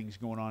bad things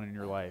going on in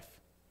your life,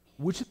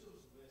 which of those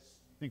lists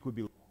do you think would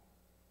be long?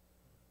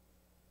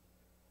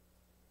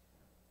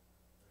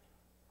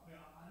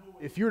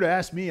 If you were to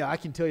ask me, I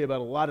can tell you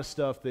about a lot of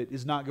stuff that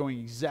is not going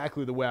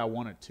exactly the way I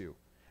want it to.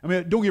 I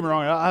mean, don't get me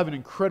wrong, I have an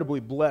incredibly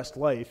blessed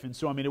life, and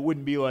so, I mean, it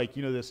wouldn't be like,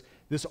 you know,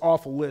 this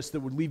awful list that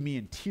would leave me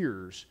in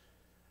tears.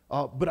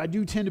 But I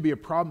do tend to be a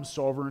problem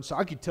solver, and so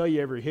I could tell you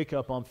every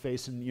hiccup I'm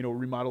facing, you know,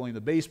 remodeling the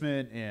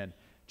basement and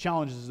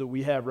challenges that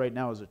we have right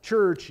now as a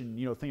church and,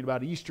 you know, thinking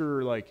about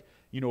Easter, like,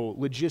 you know,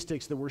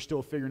 logistics that we're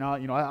still figuring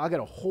out. You know, I got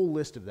a whole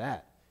list of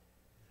that.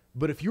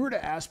 But if you were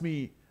to ask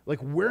me, like,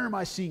 where am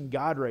I seeing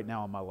God right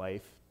now in my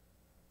life?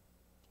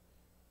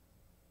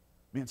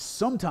 Man,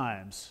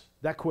 sometimes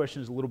that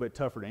question is a little bit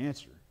tougher to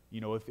answer. You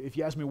know, if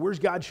you ask me, where's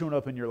God showing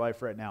up in your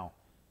life right now?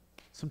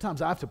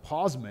 Sometimes I have to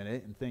pause a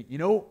minute and think, you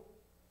know,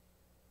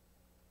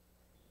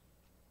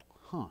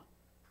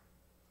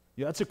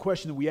 yeah, that's a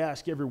question that we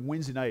ask every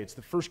Wednesday night. It's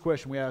the first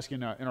question we ask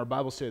in our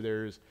Bible study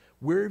there is,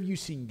 where have you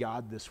seen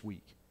God this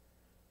week?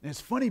 And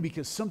it's funny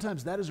because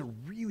sometimes that is a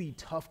really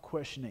tough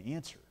question to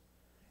answer.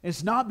 And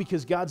it's not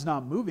because God's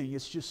not moving,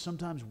 it's just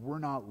sometimes we're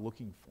not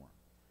looking for him.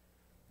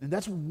 And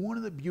that's one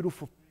of the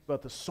beautiful things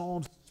about the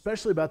Psalms,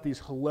 especially about these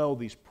Hallel,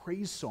 these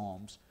praise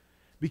psalms,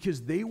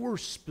 because they were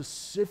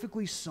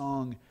specifically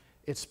sung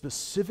at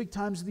specific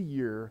times of the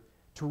year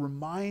to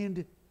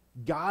remind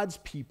God's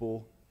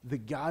people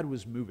that God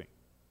was moving.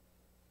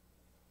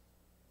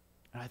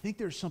 And I think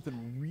there's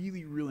something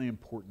really, really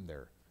important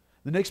there.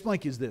 The next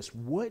blank is this.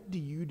 What do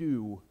you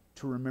do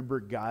to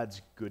remember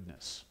God's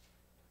goodness?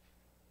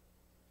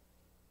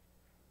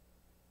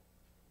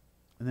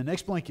 And the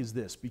next blank is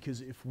this, because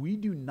if we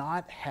do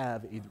not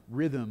have a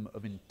rhythm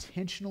of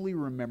intentionally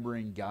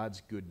remembering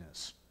God's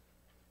goodness,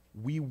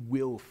 we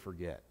will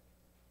forget.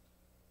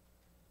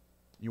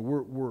 You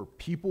know, we're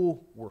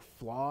people, we're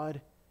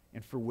flawed,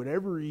 and for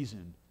whatever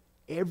reason,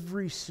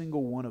 every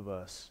single one of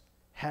us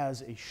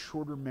has a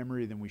shorter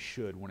memory than we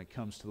should when it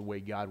comes to the way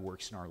God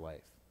works in our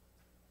life.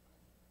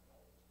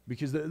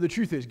 Because the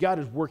truth is, God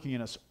is working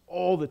in us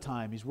all the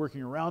time. He's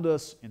working around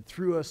us and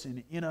through us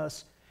and in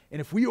us. And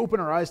if we open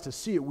our eyes to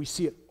see it, we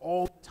see it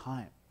all the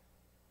time.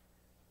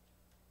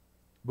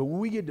 But when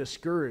we get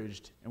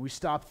discouraged and we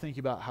stop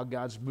thinking about how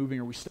God's moving,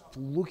 or we stop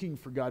looking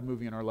for God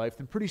moving in our life,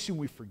 then pretty soon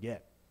we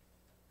forget.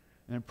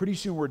 And then pretty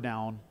soon we're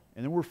down,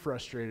 and then we're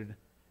frustrated,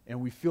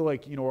 and we feel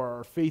like, you know,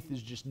 our faith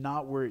is just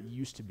not where it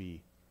used to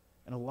be.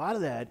 And a lot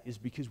of that is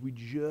because we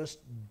just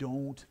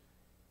don't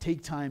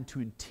take time to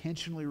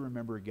intentionally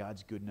remember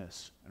God's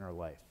goodness in our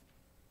life.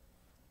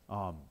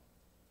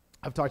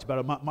 I've talked about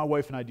it. My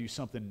wife and I do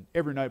something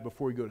every night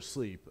before we go to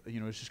sleep.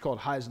 It's just called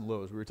highs and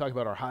lows. We were talking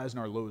about our highs and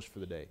our lows for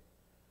the day.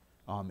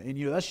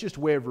 And that's just a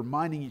way of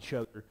reminding each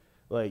other,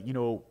 like,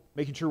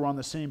 making sure we're on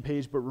the same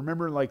page, but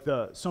remembering like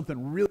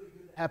something really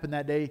good that happened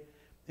that day.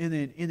 And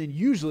then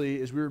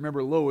usually as we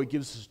remember low, it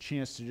gives us a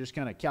chance to just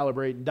kind of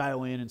calibrate and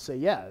dial in and say,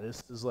 yeah,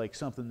 this is like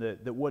something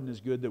that wasn't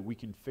as good that we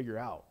can figure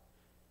out.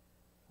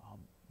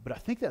 But I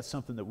think that's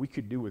something that we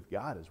could do with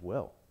God as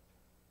well.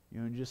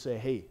 And just say,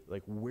 hey,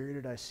 like, where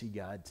did I see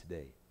God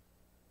today?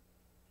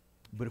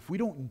 But if we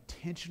don't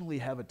intentionally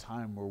have a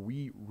time where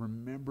we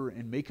remember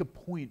and make a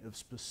point of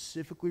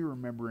specifically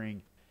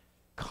remembering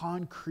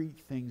concrete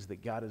things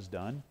that God has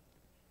done,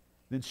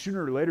 then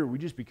sooner or later we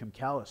just become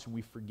callous and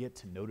we forget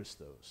to notice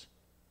those.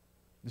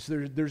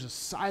 So there's a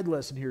side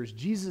lesson here. As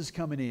Jesus is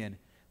coming in,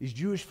 these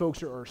Jewish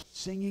folks are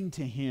singing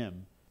to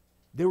him.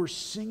 They were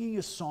singing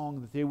a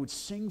song that they would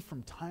sing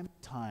from time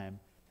to time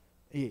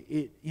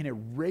in a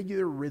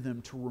regular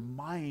rhythm to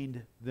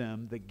remind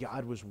them that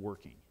God was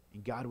working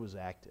and God was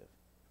active.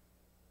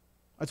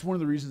 That's one of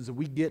the reasons that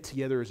we get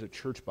together as a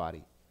church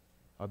body,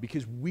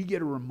 because we get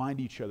to remind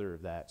each other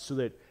of that, so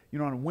that,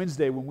 on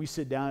Wednesday when we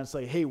sit down, it's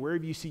like, hey, where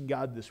have you seen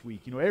God this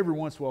week? Every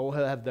once in a while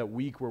we'll have that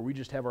week where we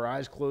just have our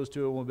eyes closed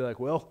to it and we'll be like,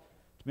 well,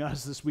 to be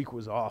honest, this week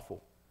was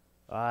awful.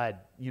 I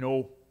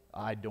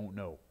don't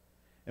know.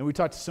 And we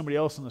talked to somebody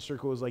else in the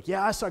circle who was like,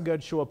 yeah, I saw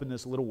God show up in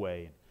this little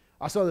way.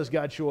 I saw this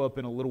God show up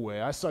in a little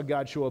way. I saw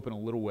God show up in a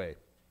little way.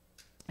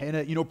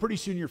 And, pretty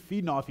soon you're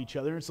feeding off each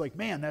other. And it's like,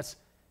 man,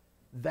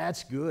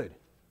 that's good.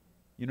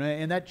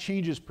 And that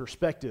changes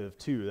perspective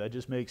too. That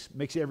just makes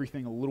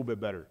everything a little bit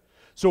better.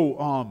 So,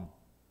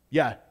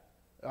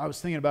 I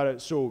was thinking about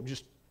it. So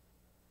just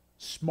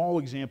small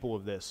example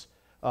of this.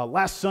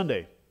 Last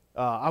Sunday,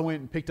 I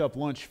went and picked up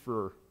lunch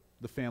for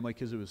the family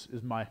because it was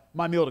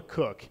my meal to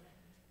cook.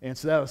 And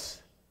so that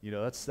was,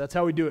 that's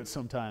how we do it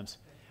sometimes.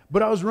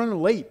 But I was running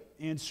late.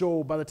 And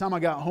so by the time I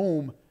got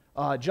home,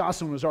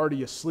 Jocelyn was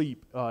already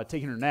asleep,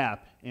 taking her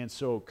nap. And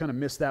so kind of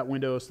missed that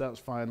window. So that was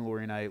fine.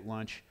 Lori and I ate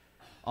lunch.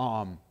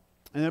 And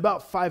then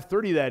about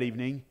 5:30 that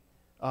evening,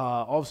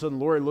 all of a sudden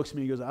Lori looks at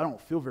me and goes, I don't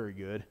feel very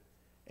good.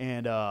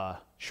 And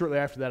shortly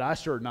after that, I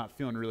started not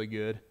feeling really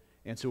good.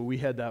 And so we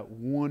had that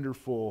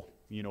wonderful,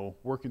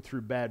 working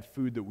through bad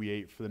food that we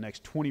ate for the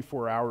next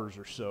 24 hours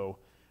or so.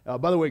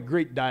 By the way,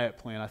 great diet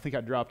plan. I think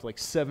I dropped like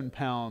 7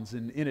 pounds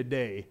in a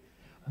day.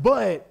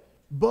 But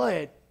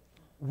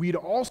we'd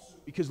also,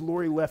 because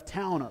Lori left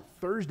town on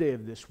Thursday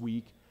of this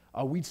week,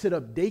 we'd set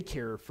up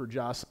daycare for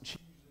Jocelyn. She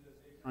usually does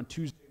daycare on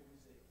Tuesday,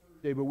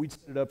 Wednesday, but we'd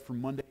set it up for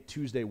Monday,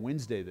 Tuesday,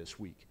 Wednesday this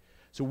week.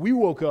 So we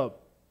woke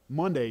up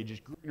Monday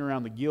just green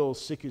around the gills,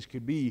 sick as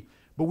could be,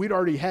 but we'd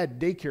already had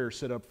daycare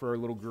set up for our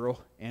little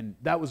girl, and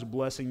that was a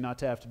blessing not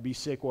to have to be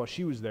sick while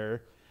she was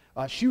there.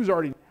 She was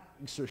already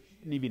napping, so she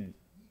didn't even eat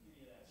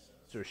any of that stuff,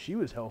 so she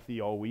was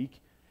healthy all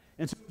week.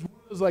 And so it was one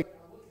of those, like,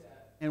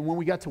 and when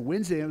we got to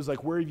Wednesday, it was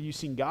like, where have you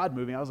seen God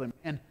moving? I was like,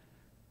 man,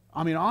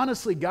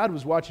 honestly, God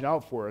was watching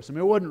out for us. It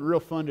wasn't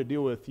real fun to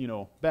deal with,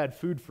 bad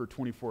food for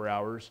 24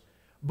 hours.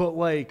 But,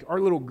 like,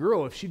 our little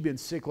girl, if she'd been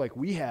sick like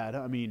we had, she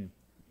would have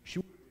been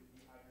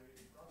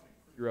dehydrated, probably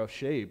in pretty rough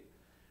shape.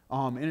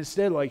 And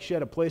instead, like, she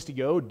had a place to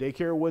go.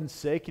 Daycare wasn't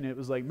sick, and it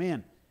was like,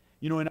 man,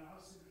 and I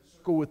was in a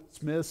circle with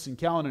Smiths and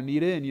Cal and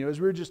Anita, and, as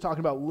we were just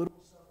talking about little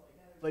stuff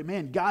like that, like,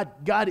 man,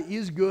 God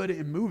is good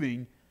and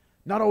moving,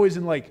 not always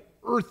in, like,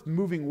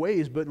 earth-moving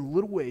ways, but in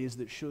little ways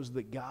that shows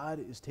that God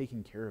is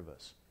taking care of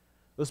us.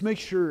 Let's make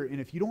sure,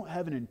 and if you don't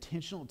have an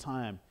intentional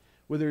time,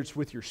 whether it's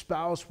with your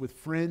spouse, with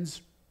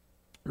friends,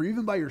 or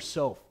even by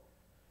yourself,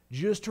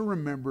 just to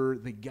remember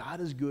that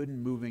God is good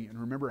and moving, and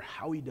remember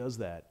how he does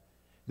that,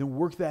 then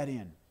work that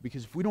in.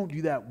 Because if we don't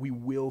do that, we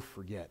will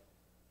forget.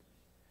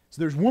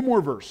 So there's one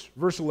more verse,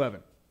 verse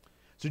 11.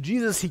 So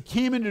Jesus, he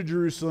came into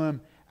Jerusalem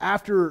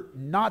after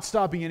not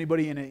stopping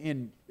anybody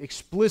and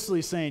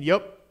explicitly saying,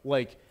 yep,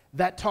 like,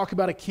 that talk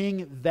about a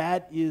king,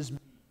 that is me.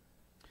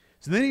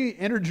 So then he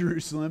entered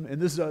Jerusalem, and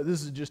this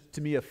is just,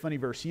 to me, a funny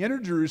verse. He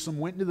entered Jerusalem,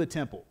 went into the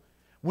temple.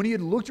 When he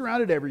had looked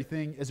around at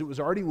everything, as it was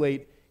already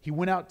late, he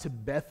went out to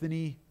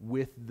Bethany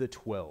with the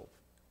 12.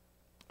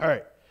 All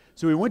right,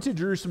 so he went to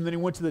Jerusalem, then he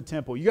went to the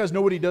temple. You guys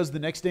know what he does the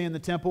next day in the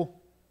temple?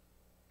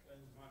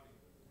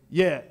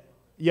 Yeah,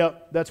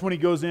 yep, that's when he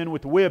goes in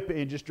with the whip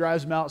and just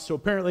drives them out. So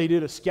apparently he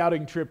did a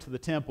scouting trip to the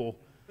temple.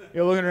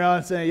 Looking around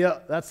and saying,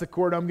 yep, that's the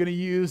court I'm going to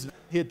use.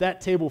 Hit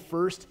that table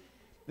first.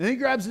 And then he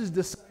grabs his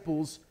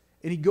disciples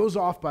and he goes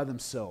off by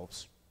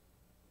themselves.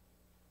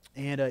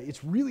 And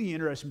it's really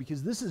interesting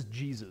because this is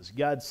Jesus,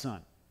 God's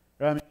son.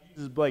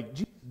 Jesus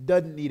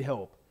doesn't need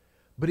help.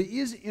 But it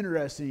is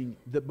interesting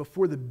that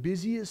before the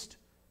busiest,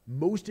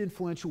 most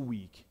influential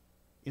week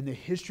in the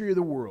history of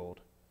the world,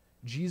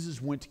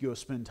 Jesus went to go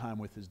spend time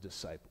with his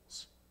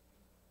disciples.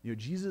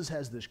 Jesus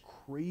has this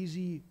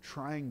crazy,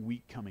 trying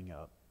week coming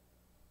up.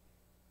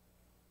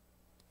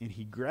 And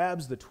he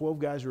grabs the 12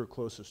 guys who are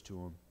closest to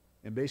him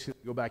and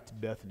basically go back to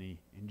Bethany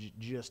and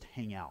just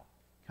hang out,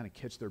 kind of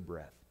catch their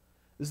breath.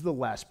 This is the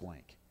last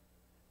blank.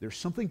 there's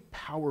something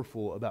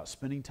powerful about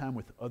spending time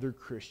with other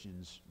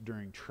Christians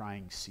during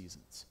trying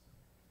seasons.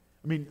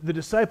 I mean, the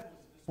disciples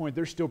at this point,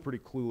 they're still pretty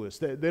clueless.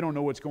 They don't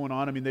know what's going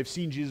on. I mean, they've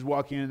seen Jesus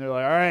walk in and they're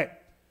like, all right,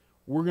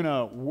 we're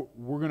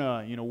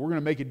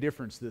gonna make a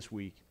difference this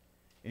week.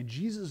 And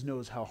Jesus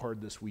knows how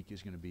hard this week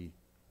is going to be.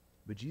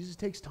 But Jesus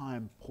takes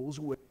time, pulls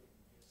away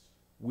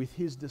with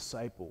his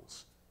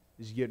disciples.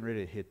 He's getting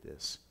ready to hit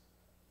this.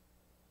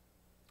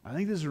 I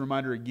think this is a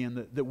reminder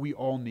again that we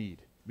all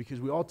need, because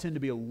we all tend to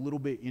be a little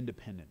bit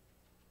independent.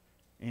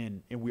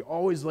 And we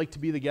always like to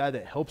be the guy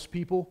that helps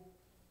people.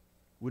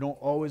 We don't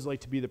always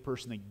like to be the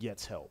person that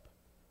gets help,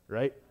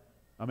 right?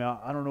 I mean,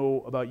 I don't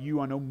know about you.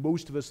 I know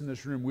most of us in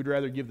this room, we'd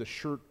rather give the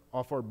shirt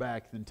off our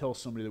back than tell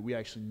somebody that we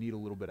actually need a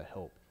little bit of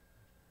help.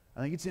 I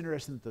think it's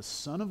interesting that the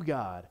Son of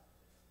God,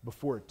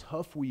 before a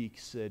tough week,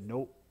 said,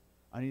 nope,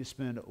 I need to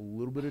spend a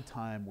little bit of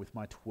time with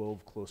my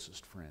 12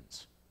 closest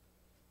friends.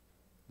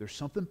 There's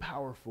something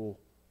powerful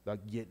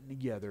about getting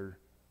together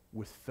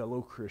with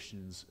fellow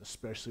Christians,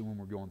 especially when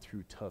we're going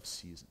through tough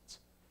seasons.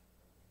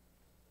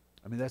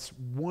 I mean, that's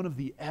one of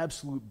the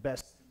absolute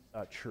best things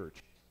about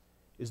church,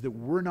 is that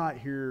we're not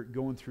here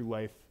going through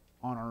life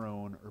on our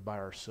own or by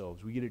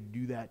ourselves. We get to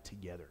do that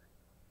together.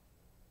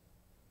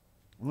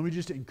 Let me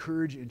just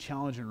encourage and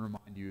challenge and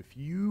remind you, if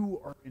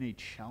you are in a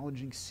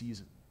challenging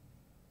season,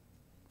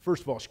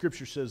 first of all,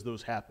 Scripture says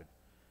those happen.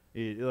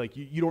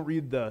 You don't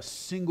read the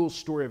single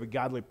story of a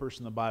godly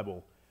person in the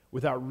Bible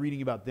without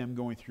reading about them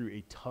going through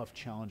a tough,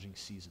 challenging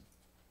season.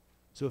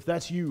 So if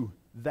that's you,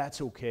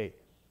 that's okay.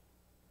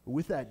 But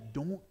with that,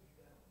 don't.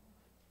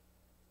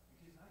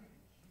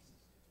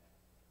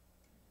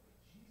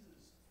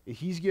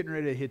 He's getting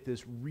ready to hit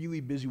this really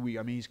busy week.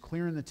 I mean, he's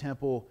clearing the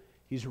temple,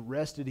 he's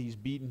arrested, he's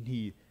beaten,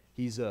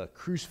 he's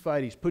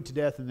crucified, he's put to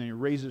death, and then he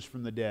raises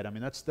from the dead. I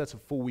mean, that's a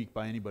full week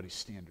by anybody's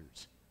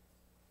standards.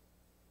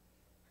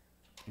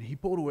 And he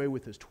pulled away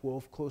with his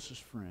 12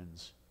 closest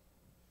friends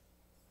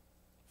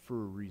for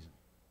a reason.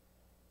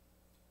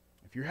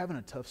 If you're having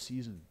a tough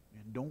season,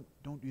 man,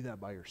 don't do that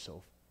by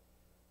yourself.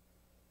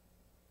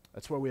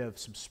 That's why we have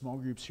some small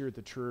groups here at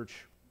the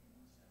church.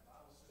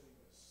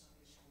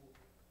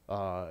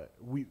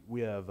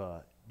 We have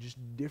just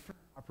different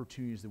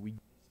opportunities that we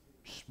get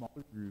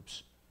smaller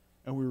groups,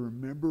 and we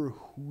remember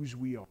whose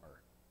we are.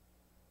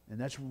 And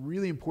that's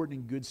really important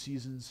in good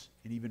seasons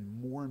and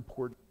even more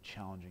important in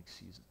challenging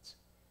seasons.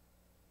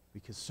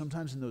 Because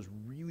sometimes in those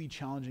really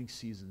challenging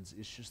seasons,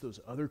 it's just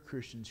those other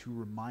Christians who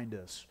remind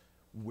us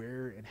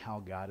where and how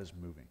God is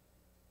moving.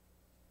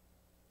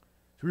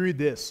 So we read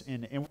this,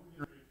 and we're going to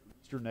read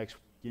Easter next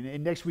week.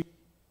 And next week,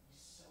 we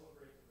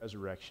celebrate the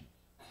resurrection.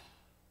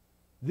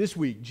 This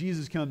week,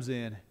 Jesus comes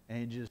in,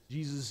 and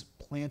Jesus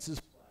plants his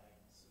flag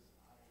and says,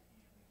 I am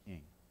the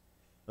king.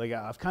 Like,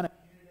 I've kind of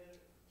hinted at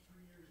it for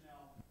 3 years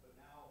now, but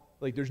now,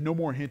 like, there's no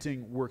more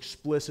hinting. We're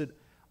explicit.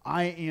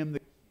 I am the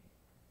king.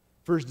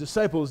 For his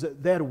disciples,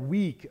 they had a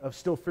week of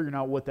still figuring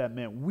out what that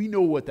meant. We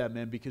know what that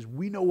meant because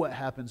we know what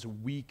happens a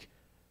week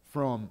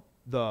from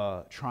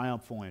the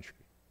triumphal entry.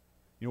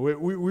 You know,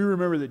 we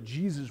remember that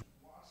Jesus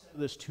walks out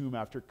of this tomb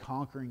after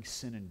conquering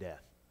sin and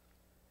death.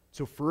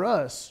 So for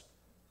us,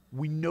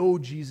 we know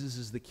Jesus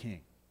is the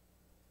king.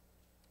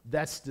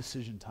 That's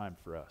decision time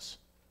for us.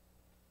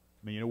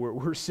 I mean, you know,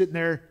 we're sitting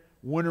there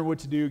wondering what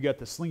to do, got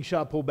the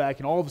slingshot pulled back,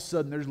 and all of a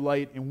sudden there's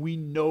light, and we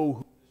know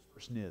who this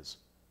person is.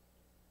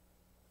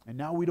 And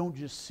now we don't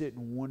just sit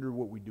and wonder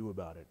what we do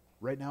about it.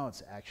 Right now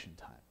it's action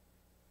time.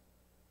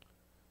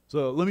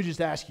 So let me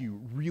just ask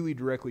you really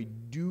directly,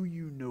 do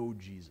you know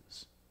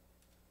Jesus?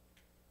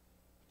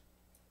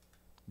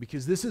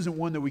 Because this isn't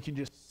one that we can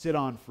just sit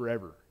on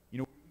forever. You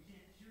know, we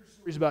can't hear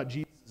stories about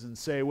Jesus and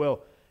say,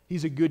 well,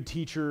 he's a good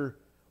teacher,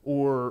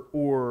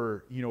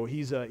 or you know,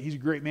 he's a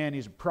great man,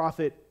 he's a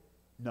prophet.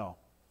 No,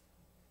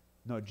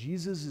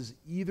 Jesus is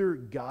either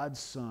God's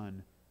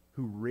Son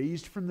who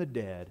raised from the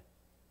dead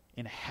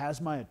and has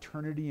my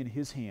eternity in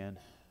his hand,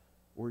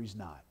 or he's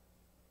not.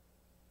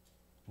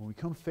 When we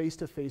come face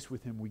to face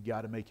with him, we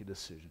got to make a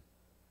decision.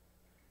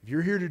 If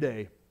you're here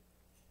today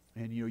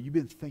and you know you've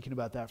been thinking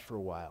about that for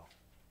a while,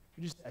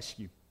 I just ask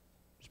you,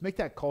 just make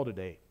that call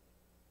today.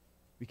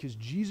 Because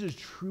Jesus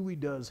truly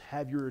does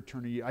have your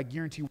eternity. I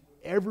guarantee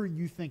whatever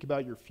you think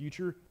about your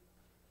future,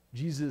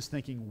 Jesus is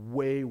thinking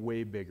way,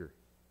 way bigger.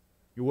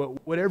 You know,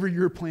 whatever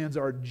your plans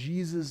are,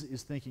 Jesus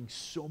is thinking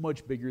so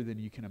much bigger than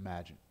you can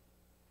imagine.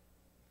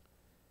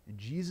 And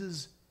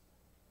Jesus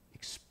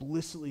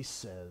explicitly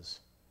says,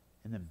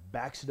 and then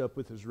backs it up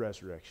with his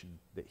resurrection,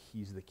 that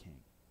he's the king.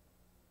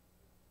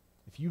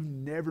 If you've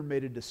never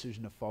made a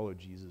decision to follow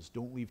Jesus,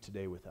 don't leave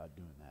today without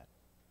doing that.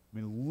 I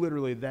mean,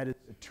 literally, that is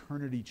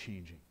eternity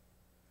changing.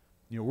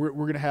 You know, we're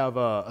going to have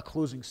a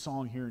closing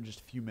song here in just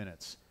a few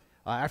minutes.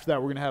 After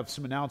that, we're going to have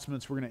some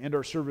announcements. We're going to end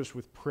our service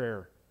with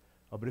prayer.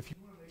 But if you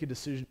want to make a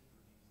decision,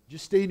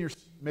 just stay in your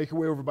seat, make your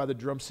way over by the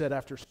drum set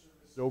after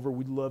service is over.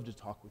 We'd love to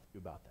talk with you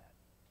about that.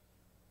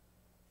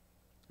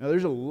 Now,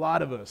 there's a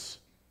lot of us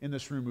in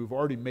this room who've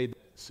already made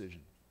that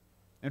decision.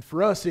 And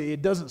for us,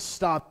 it doesn't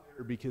stop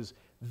there, because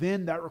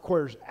then that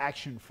requires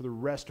action for the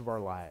rest of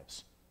our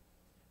lives.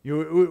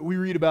 We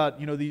read about,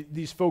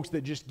 these folks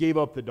that just gave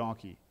up the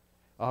donkey.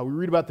 We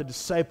read about the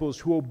disciples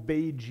who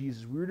obeyed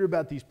Jesus. We read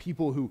about these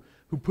people who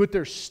put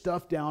their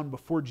stuff down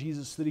before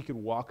Jesus so that he could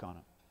walk on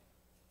it.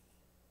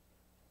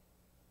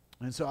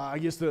 And so I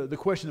guess the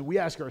question that we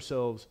ask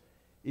ourselves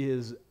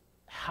is,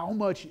 how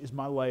much is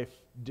my life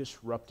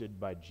disrupted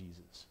by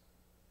Jesus?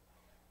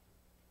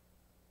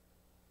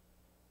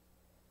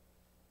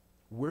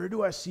 Where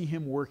do I see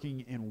him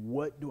working, and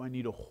what do I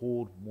need to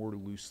hold more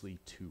loosely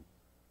to?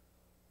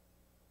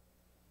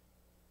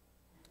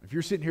 If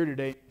you're sitting here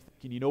today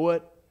thinking, you know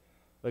what?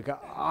 Like,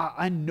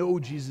 I know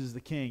Jesus is the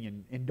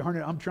king, and darn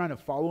it, I'm trying to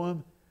follow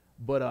him,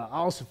 but I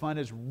also find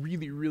it's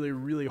really, really,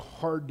 really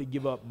hard to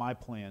give up my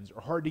plans,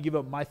 or hard to give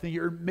up my thinking,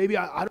 or maybe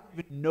I don't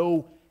even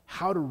know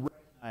how to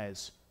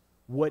recognize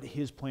what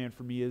his plan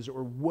for me is,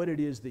 or what it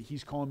is that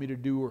he's calling me to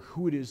do, or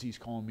who it is he's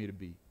calling me to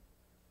be.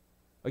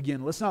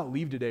 Again, let's not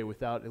leave today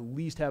without at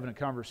least having a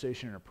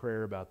conversation and a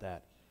prayer about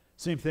that.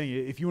 Same thing,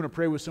 if you want to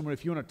pray with someone,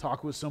 if you want to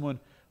talk with someone,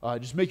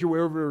 just make your way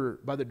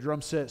over by the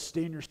drum set,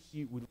 stay in your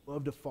seat. We'd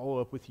love to follow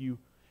up with you.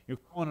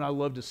 Colin and I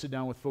love to sit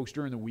down with folks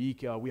during the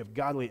week. We have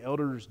godly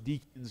elders,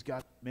 deacons,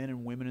 godly men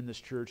and women in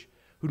this church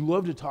who'd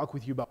love to talk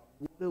with you about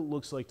what it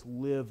looks like to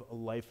live a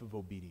life of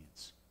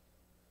obedience.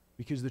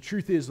 Because the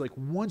truth is, like,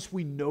 once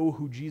we know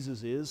who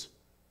Jesus is,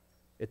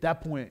 at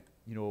that point,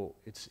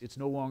 it's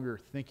no longer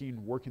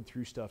thinking, working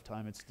through stuff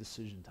time. It's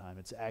decision time.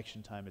 It's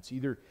action time. It's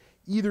either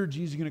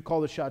Jesus is going to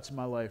call the shots in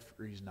my life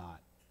or he's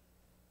not.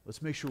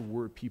 Let's make sure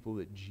we're people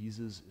that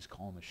Jesus is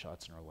calling the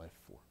shots in our life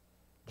for.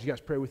 Would you guys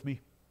pray with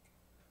me?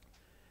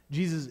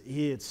 Jesus,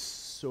 it's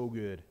so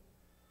good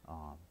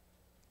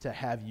to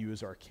have you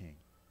as our King.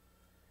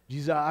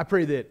 Jesus, I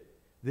pray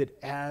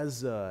that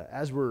as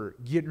we're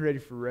getting ready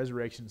for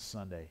Resurrection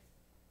Sunday,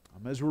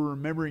 as we're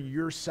remembering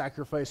your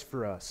sacrifice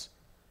for us,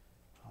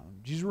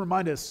 Jesus,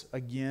 remind us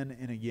again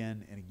and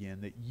again and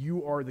again that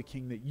you are the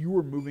King, that you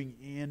are moving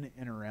in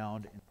and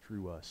around and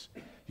through us.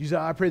 Jesus,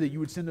 I pray that you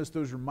would send us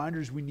those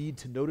reminders we need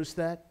to notice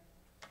that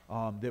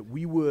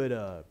we would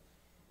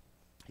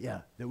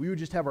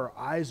just have our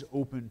eyes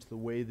open to the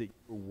way that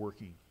you're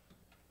working.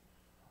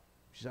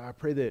 Jesus, I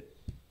pray that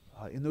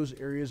in those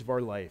areas of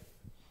our life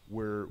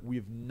where we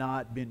have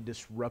not been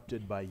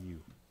disrupted by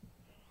you,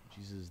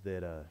 Jesus,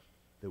 that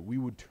we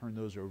would turn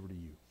those over to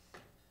you.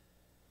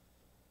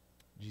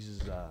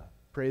 Jesus,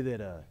 pray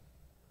that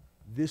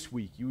this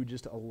week you would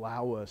just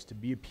allow us to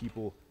be a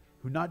people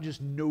who not just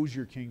knows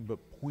your King, but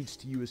points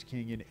to you as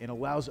King and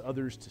allows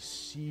others to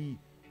see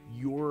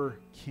your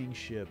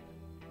kingship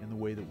in the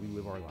way that we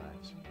live our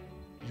lives.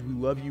 Jesus, we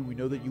love you. We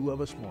know that you love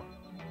us more.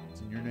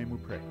 It's in your name we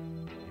pray.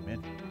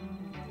 Amen.